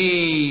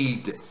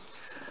برکشید،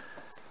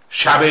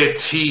 شب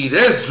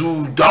تیره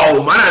زو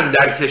دامن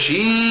اندر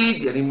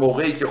کشید. یعنی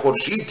موقعی که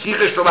خورشید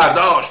تیغش رو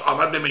برداشت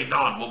آمد به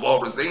میدان،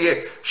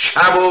 مبارزه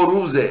شب و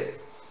روزه.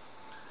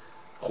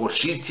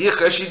 خورشید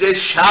تیغ کشیده،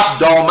 شب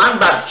دامن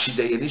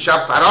برچیده، یعنی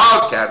شب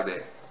فرار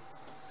کرده،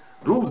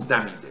 روز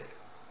دمیده.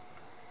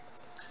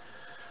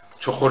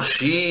 چو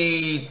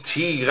خورشید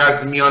تیغ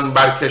از میان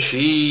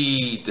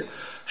برکشید،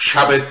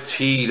 شب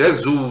تیره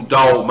زو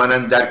دامن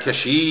اندر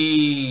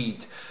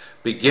کشید.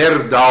 به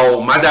گرد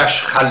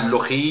آمدش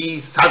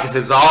خلخی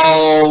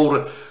 100,000،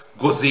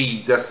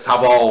 گزیده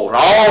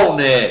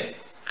سواران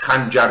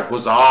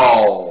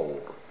خنجرگزار.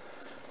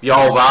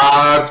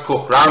 بیاورد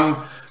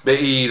کهرم به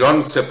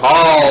ایران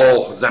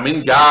سپاه،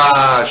 زمین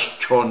گشت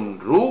چون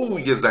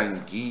روی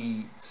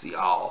زنگی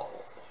سیاه.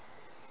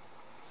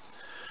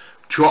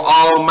 چو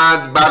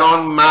آمد بران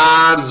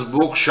مرز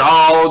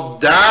بگشاد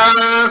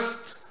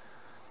دست،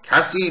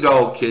 کسی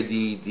را که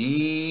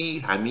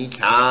دیدی همی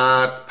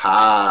کرد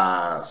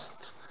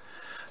پست.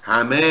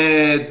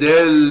 همه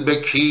دل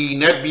به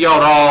کینه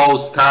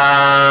بیاراستند،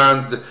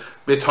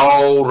 به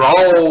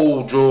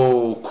تاراج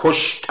و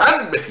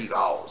کشتن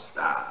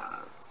بپیراستند.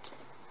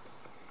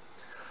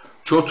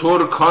 چو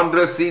ترکان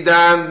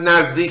رسیدند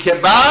نزدیک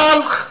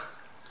بلخ،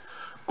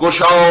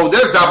 گشاده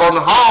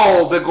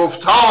زبانها به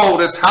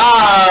گفتار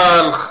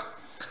تلخ.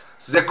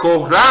 ز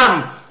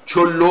کهرم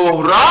چو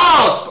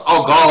لهراسپ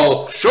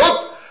آگاه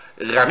شد،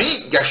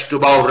 غمی گشت و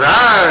با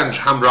رنج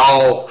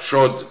همراه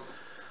شد.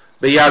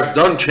 به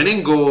یزدان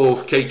چنین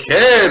گفت که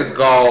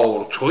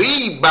کردگار،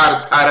 تویی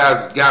برتر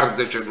از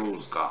گردش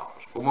روزگار.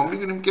 و ما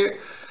میدونیم که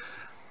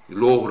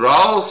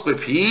لهراسپ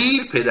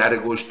پیر پدر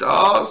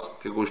گشتاسپ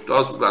که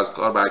گشتاسپ رو از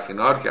کار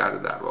برکنار کرده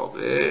در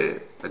واقع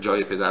و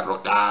جای پدر رو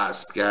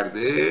غصب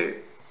کرده،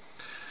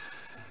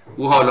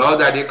 او حالا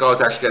در یک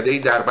آتشکده‌ای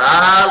در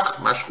بلخ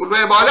مشغول به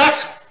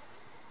عبادت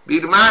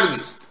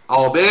بیرمردی است،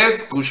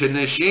 عابد، گوشه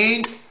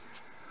نشین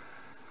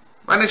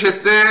و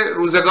نشسته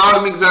روزگار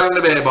میگذرونه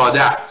به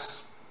عبادت.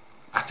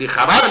 وقتی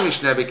خبر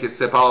میشنوه که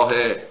سپاه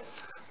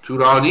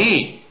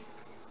تورانی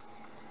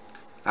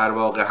در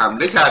واقع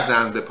حمله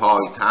کردند به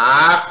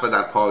پایتخت و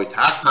در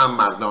پایتخت هم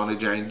مردان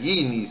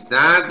جنگی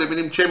نیستند،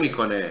 ببینیم چه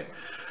میکنه.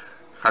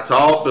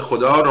 خطاب به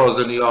خدا راز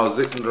و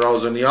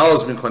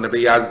نیاز میکنه: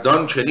 به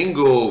یزدان چنین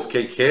گفت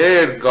که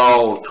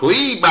کردگار،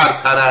 تویی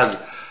برتر از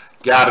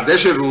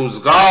گردش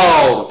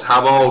روزگار.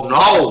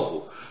 توانا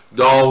و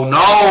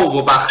دانا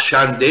و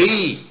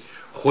بخشنده‌ای،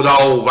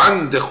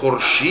 خداوند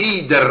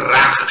خورشید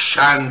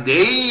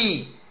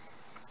رخشنده‌ای.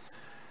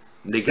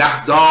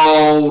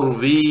 نگهدار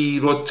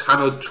ویر و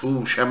تن و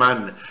توش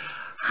من،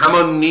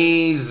 همان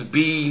نیز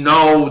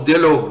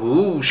بینادل و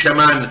هوش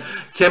من.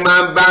 که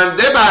من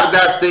بنده بر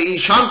دست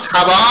ایشان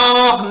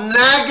تباه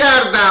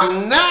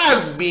نگردم، نه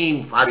از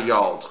بیم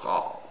فریاد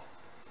خواه.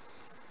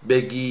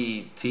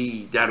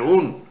 بگیتی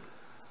درون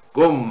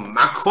گم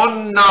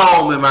مکن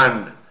نام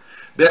من،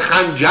 به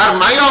خنجر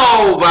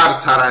میاور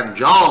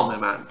سرانجام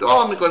من.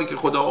 دعا میکنی که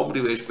خدا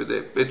عمری بهش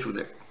بده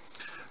بتونه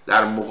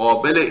در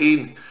مقابل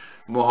این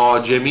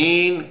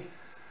مهاجمین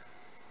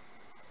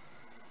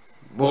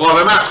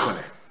مقاومت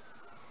کنه.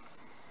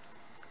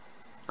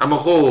 اما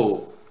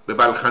خب به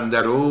بلخ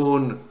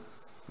اندرون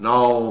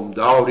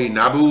نامداری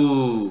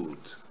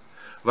نبود،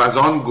 و از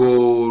آن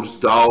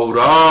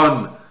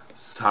گرزداران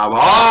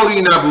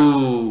سواری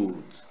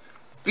نبود.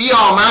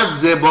 بیامد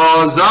ز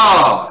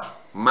بازار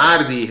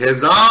مردی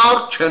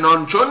هزار،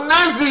 چنانچون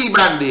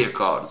نزیبنده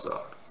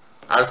کارزار.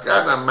 عرض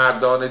کردم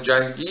مردان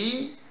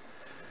جنگی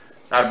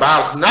در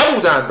بلخ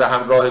نبودند به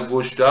همراه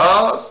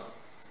گشتاسپ.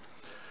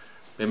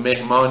 به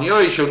مهمانی و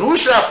عیش و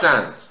نوش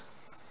رفتند.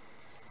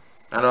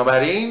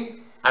 بنابراین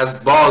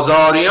از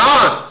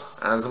بازاریان،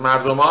 از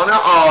مردمان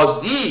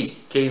عادی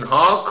که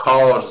اینها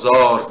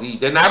کارزار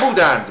دیده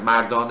نبودند،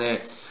 مردان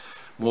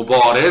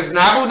مبارز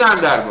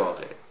نبودند، در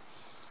واقع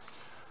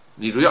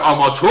نیروی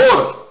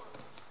آماتور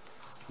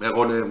به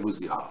قول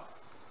امروزی ها،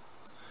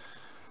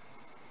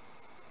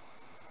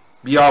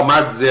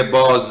 بیامد ز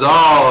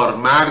بازار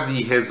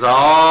مردی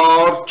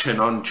هزار،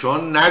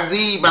 چنانچون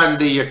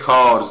نزیبنده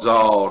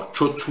کارزار.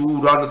 چو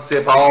توران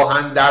سپاه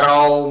اندر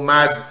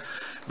آمد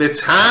به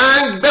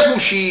تنگ،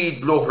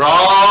 بپوشید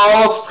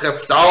لهراسپ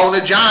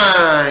خفتان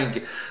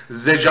جنگ.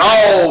 ز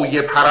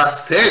جای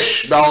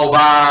پرستش به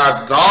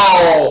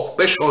آوردگاه،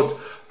 بشد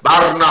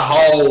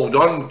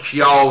برنهادان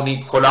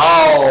کیانی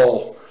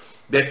کلاه.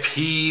 به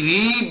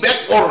پیری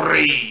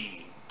بغرید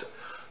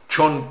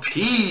چون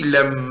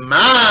پیل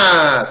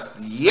مست،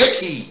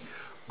 یکی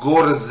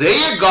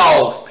گرزه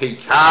گاو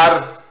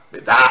پیکر به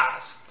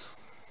دست.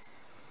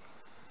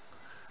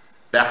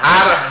 به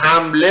هر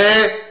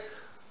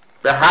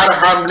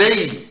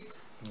حمله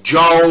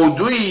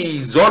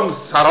جادویی زان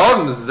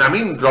سران،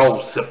 زمین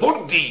را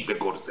سپردی به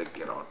گرز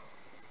گران.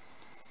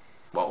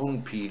 با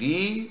اون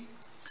پیری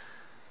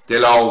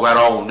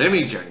دلاورانه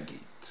می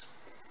جنگید.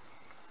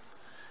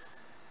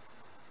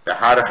 به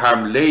هر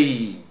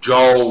حمله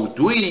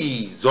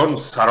جادویی زان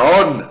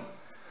سران،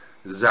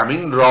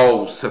 زمین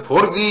را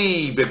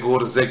سپردی به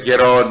گرز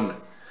گران.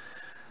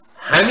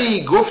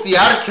 همی گفتی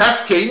هر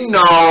کس که این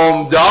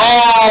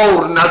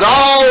نامدار،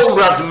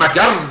 ندارد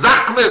مگر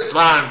زخم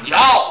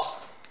اسفندیار.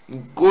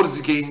 این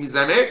گرزی که این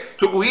میزنه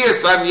تو گویی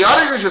اسفندیار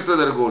نشسته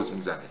داره گرز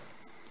میزنه.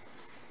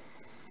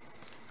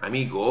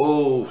 همی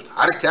گفت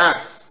هر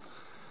کس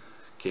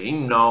که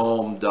این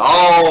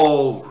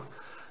نامدار،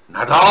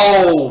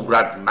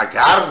 ندارد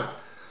مگر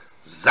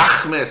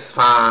زخم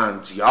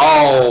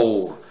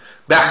اسفندیار.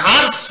 به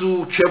هر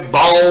سو که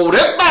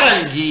باره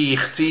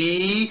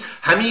برانگیختی،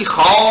 همی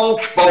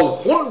خاک با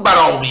خون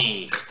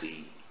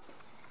برآمیختی.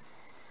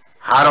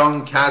 هر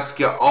آن کس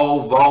که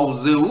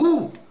آواز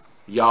او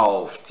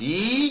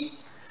یافتی،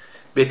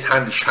 به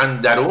تنش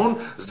اندرون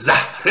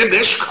زهره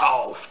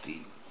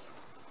بشکافتی.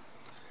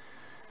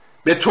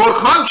 به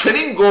ترکان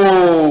چنین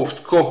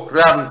گفت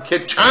کهرم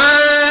که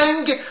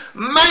چنگ،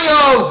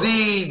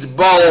 میازید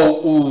با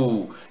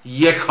او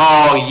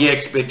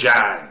یکایک به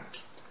جنگ.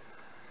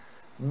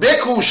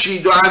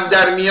 بکوشید و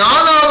اندر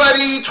میان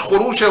آورید،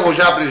 خروش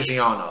هژبر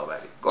ژیان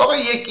آورید. آقا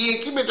یکی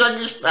یکی به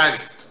جنگش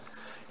برید.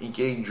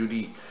 اینکه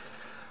اینجوری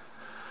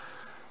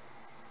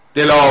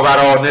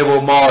دلاورانه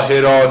و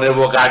ماهرانه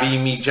و قوی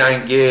می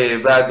جنگه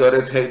و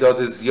داره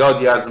تعداد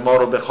زیادی از ما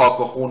رو به خاک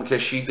و خون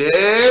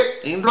کشیده،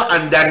 این رو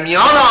اندر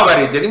میان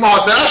آورید، یعنی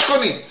محاصرش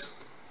کنید.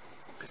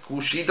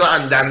 بکوشید و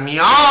اندر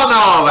میان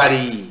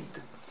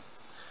آورید،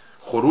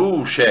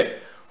 خروش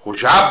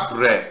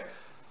هژبر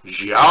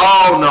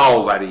ژیان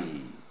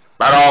آورید.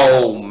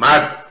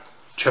 برآمد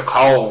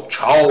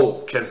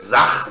چکاچاک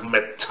زخم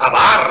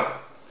تبر،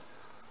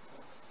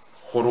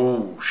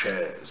 خروش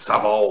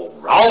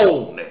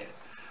سواران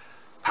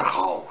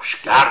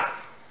پرخاشگر.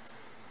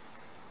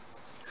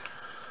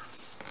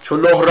 چو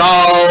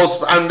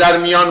لهراسپ اندر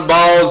میان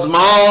باز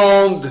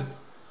ماند،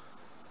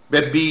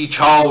 به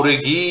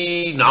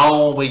بیچارگی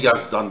نام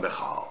یزدان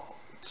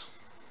بخواند.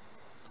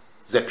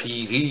 ز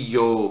پیری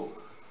و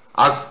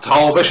از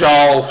تابش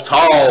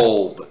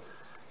آفتاب،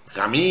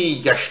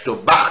 غمی گشت و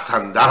بخت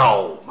اندر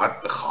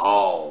آمد به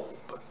خواب.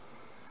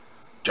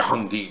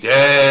 جهان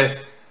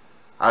دیده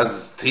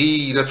از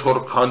تیر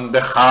ترکان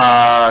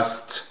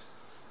بخست،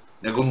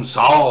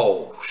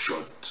 نگونسار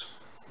شد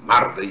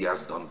مرد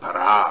یزدان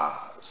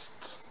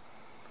پرست.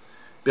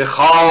 به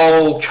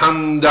خاک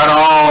اندر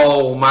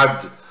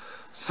آمد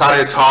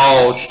سر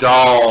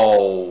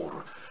تاجدار،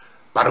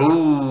 بر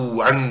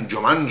او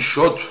انجمن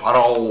شد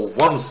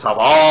فراوان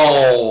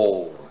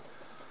سوار.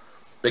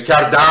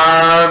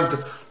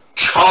 بکردند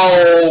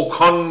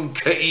چاکان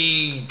که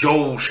ای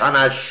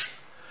جوشنش،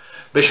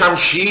 به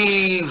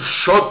شمشیر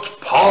شد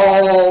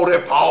پاره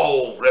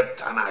پاره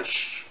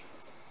تنش.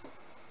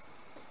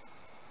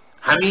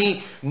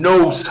 همی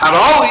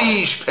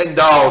نوسراییش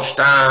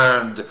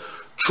پنداشتند،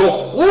 چو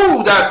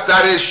خود از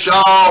سر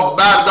شاه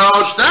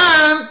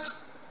برداشتند.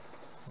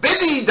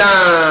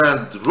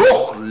 بدیدند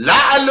رخ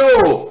لعل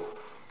و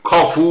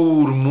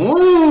کافور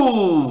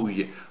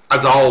موی،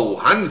 از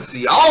آهن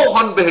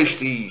سیاهان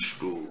بهشتیش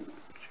روی.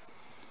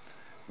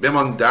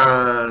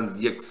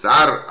 بماندند یک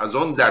سر از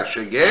آن در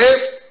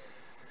شگفت،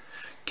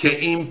 که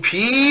این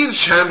پیر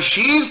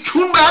شمشیر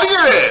چون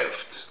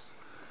برگرفت.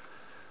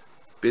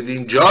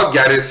 بدین جا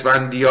گر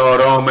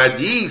اسفندیار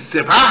آمدی،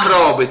 سپه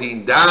را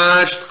بدین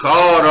دشت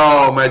کار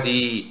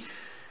آمدی.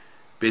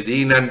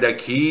 بدین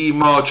اندکی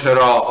ما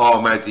چرا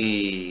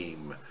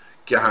آمدیم،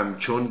 که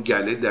همچون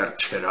گله در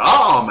چرا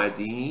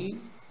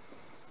آمدیم.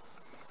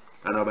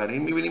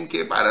 بنابراین میبینیم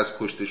که بعد از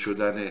کشته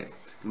شدن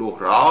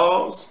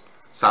لهراسپ،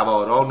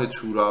 سواران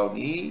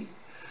تورانی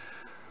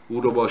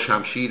او رو با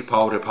شمشیر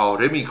پاره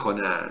پاره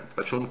میکنند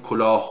و چون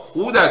کلاه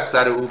خود از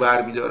سر او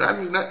بر میدارند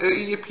میبینن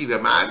این یه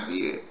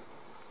پیرمردیه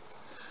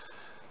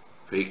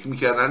فکر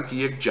میکردن که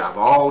یک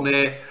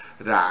جوان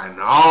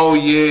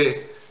رعنای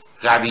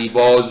قوی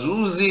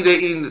بازو زیر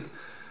این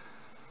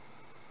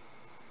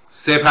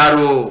سپر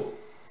و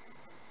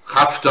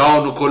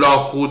خفتان و کلاه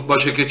خود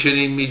باشه که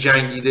چنین می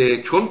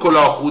جنگیده. چون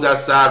کلاه خود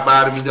از سر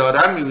بر می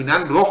دارن می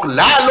بینن رخ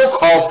لعل و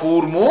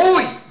کافور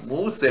موی،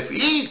 مو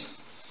سفید،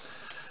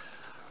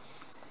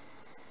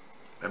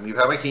 و می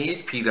فهمه که این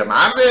یک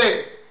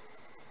پیرمرده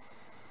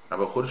و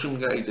به خودشون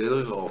میگن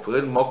ایده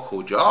غافل، ما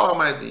کجا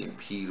آمدیم؟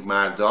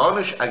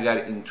 پیرمردانش اگر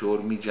اینطور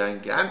می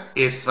جنگن،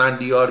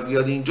 اسفندیار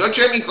بیاد اینجا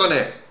چه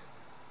میکنه؟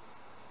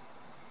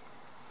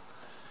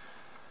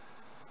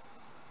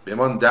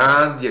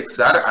 بماندند یک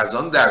سر از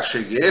آن در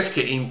شگفت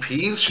که این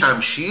پیر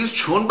شمشیر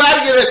چون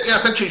برگرفت. این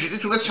اصلا چجوری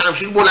تونست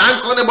شمشیر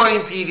بلند کنه با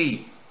این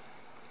پیری؟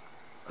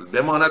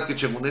 بماند که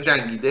چگونه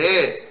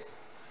جنگیده.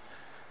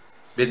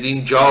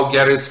 بدین جا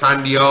گر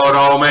اسفندیار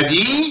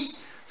آمدی،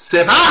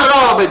 سپه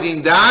را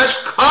بدین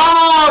دشت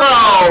کار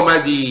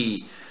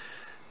آمدی.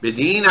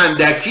 بدین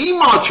اندکی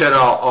ما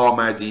چرا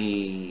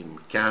آمدیم،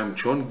 که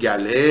همچون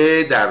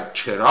گله در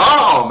چرا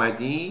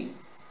آمدیم.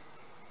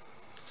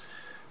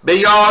 به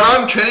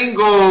یاران چنین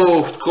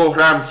گفت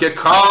کهرم که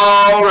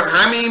کار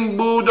همین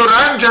بود و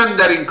رنج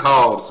اندر این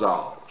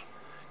کارزار.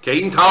 که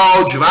این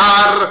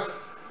تاجور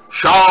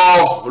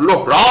شاه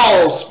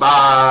لهراس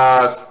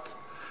بست،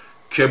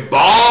 که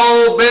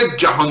باب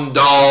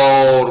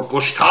جهاندار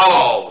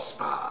گشتاس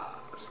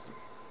بست.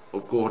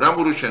 خب کهرم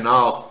او رو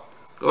شناخت،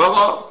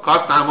 آقا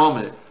کار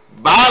تمامه،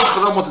 بلخ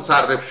را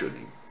متصرف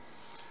شدیم.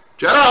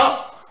 چرا؟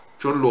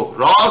 چون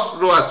لهراس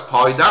رو از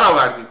پای در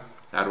آوردیم.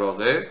 در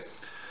واقع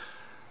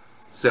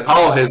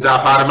سپاه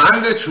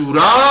ظفرمند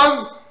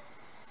توران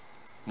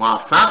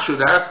موفق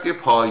شده است که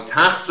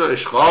پایتخت را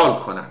اشغال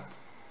کند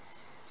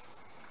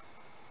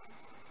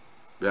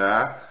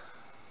و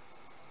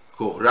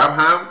کهرم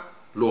هم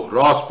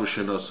لهراس رو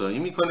شناسایی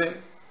میکنه،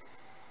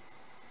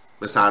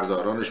 به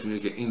سردارانش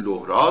میگه که این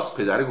لهراس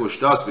پدر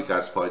گشتاس به که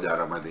از پای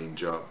در آمده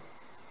اینجا.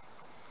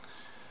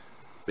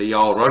 به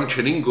یاران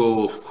چنین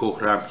گفت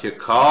کهرم که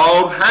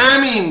کار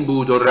همین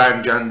بود و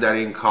رنج اندر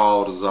این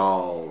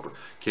کارزار.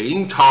 که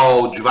این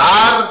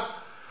تاجور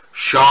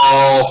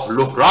شاه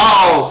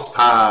لهراس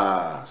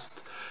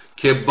پست،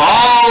 که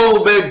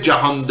باب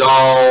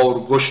جهاندار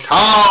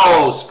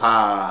گشتاس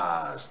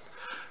پست.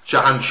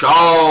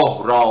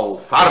 شهنشاه را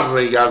فر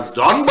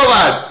یزدان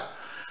بود،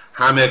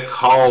 همه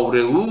کار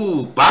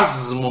او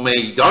بزم و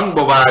میدان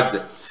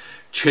بود.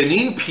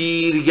 چنین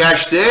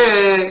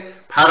پیرگشته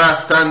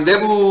پرستنده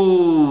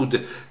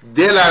بود،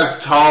 دل از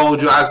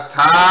تاج و از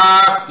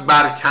تخت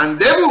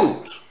برکنده بود.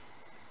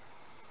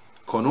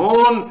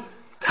 کنون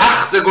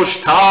تخت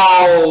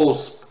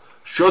گشتاسپ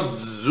شد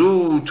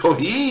زو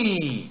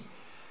تهی،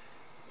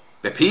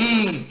 به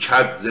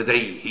پیچد ز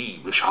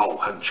دیهی به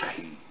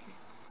شاهنشهی.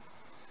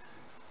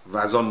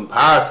 وزان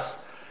پس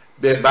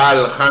به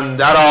بلخ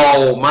اندر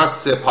آمد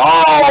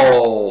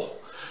سپاه،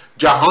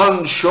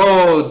 جهان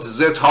شد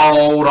ز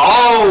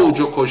تاراج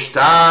و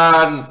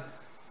کشتن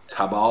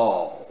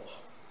تباه.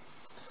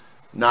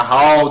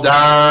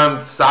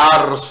 نهادند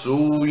سر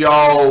سوی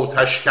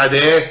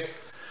آتشکده،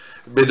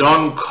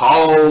 بدان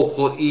کاخ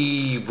و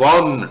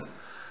ایوان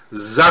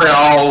زر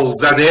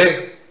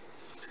آزده.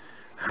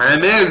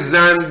 همه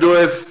زند و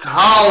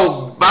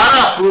استاب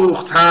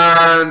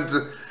برافروختند،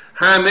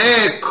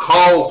 همه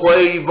کاخ و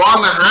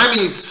ایوان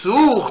همی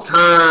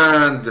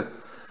سوختند.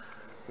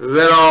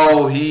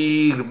 ورا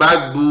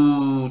هیربد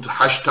بود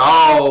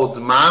 80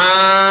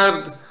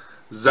 مرد،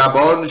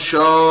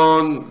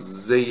 زبانشان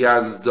ز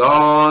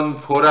یزدان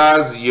پر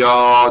از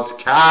یاد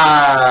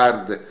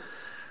کرد.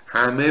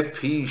 همه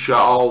پیش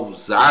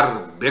آذر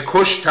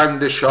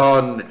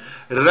بکشتندشان،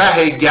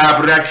 ره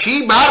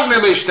گبرکی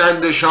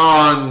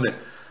برنوشتندشان.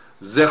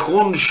 ز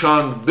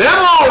خونشان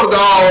بمرد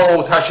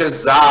آتش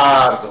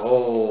زرد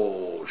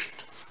هشت،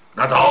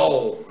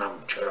 ندانم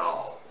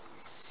چرا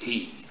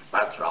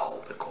هیربد را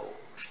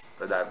بکشت.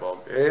 و در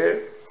واقع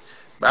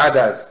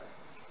بعد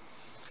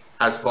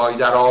از پای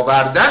در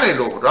آوردن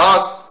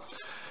لهراس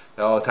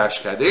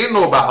آتشکده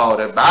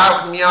نوبهار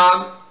بلخ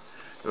میان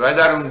و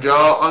در اونجا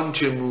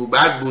آنچه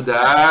موبد بوده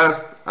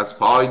است از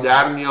پای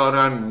در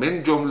میارن،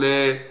 من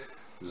جمله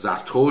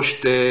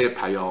زرتشت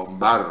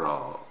پیامبر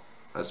را.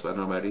 پس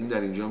بنابراین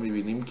در اینجا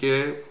میبینیم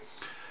که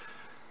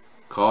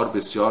کار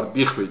بسیار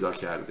بیخ پیدا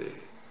کرده.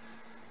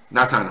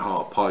 نه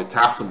تنها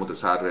پایتخت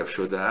متصرف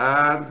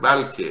شدند،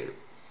 بلکه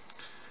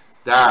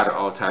در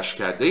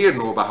آتشکده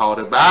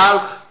نوبهار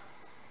بلخ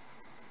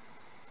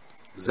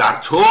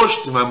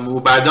زرتشت و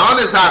موبدان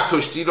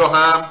زرتشتی رو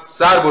هم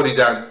سر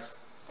بریدند.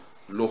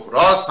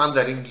 لهراس هم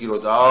در این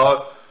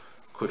گیرودار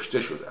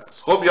کشته شده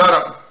است. خب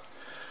یاران،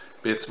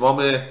 به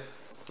اتمام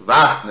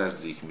وقت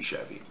نزدیک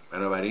میشویم،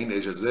 بنابراین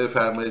اجازه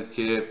فرمایید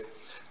که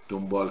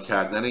دنبال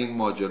کردن این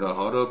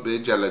ماجراها رو به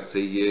جلسه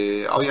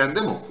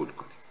آینده موکول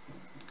کنیم.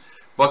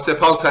 با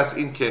سپاس از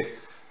این که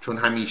چون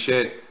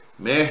همیشه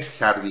مهر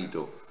کردید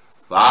و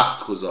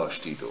وقت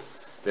گذاشتید و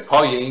به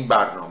پای این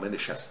برنامه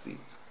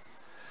نشستید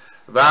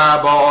و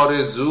با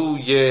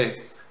آرزوی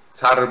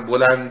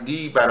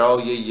سربلندی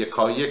برای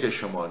یکایک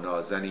شما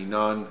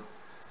نازنینان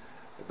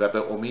و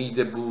به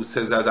امید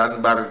بوسه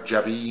زدن بر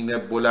جبین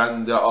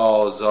بلند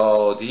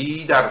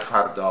آزادی در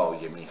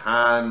فردای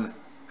میهن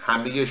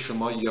همه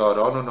شما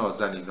یاران و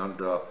نازنینان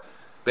را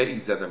به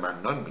ایزد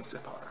منان می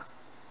سپارم.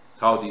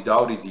 تا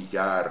دیداری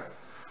دیگر،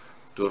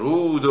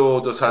 درود و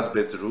 200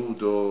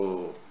 بدرود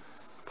و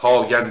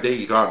پاینده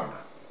ایران.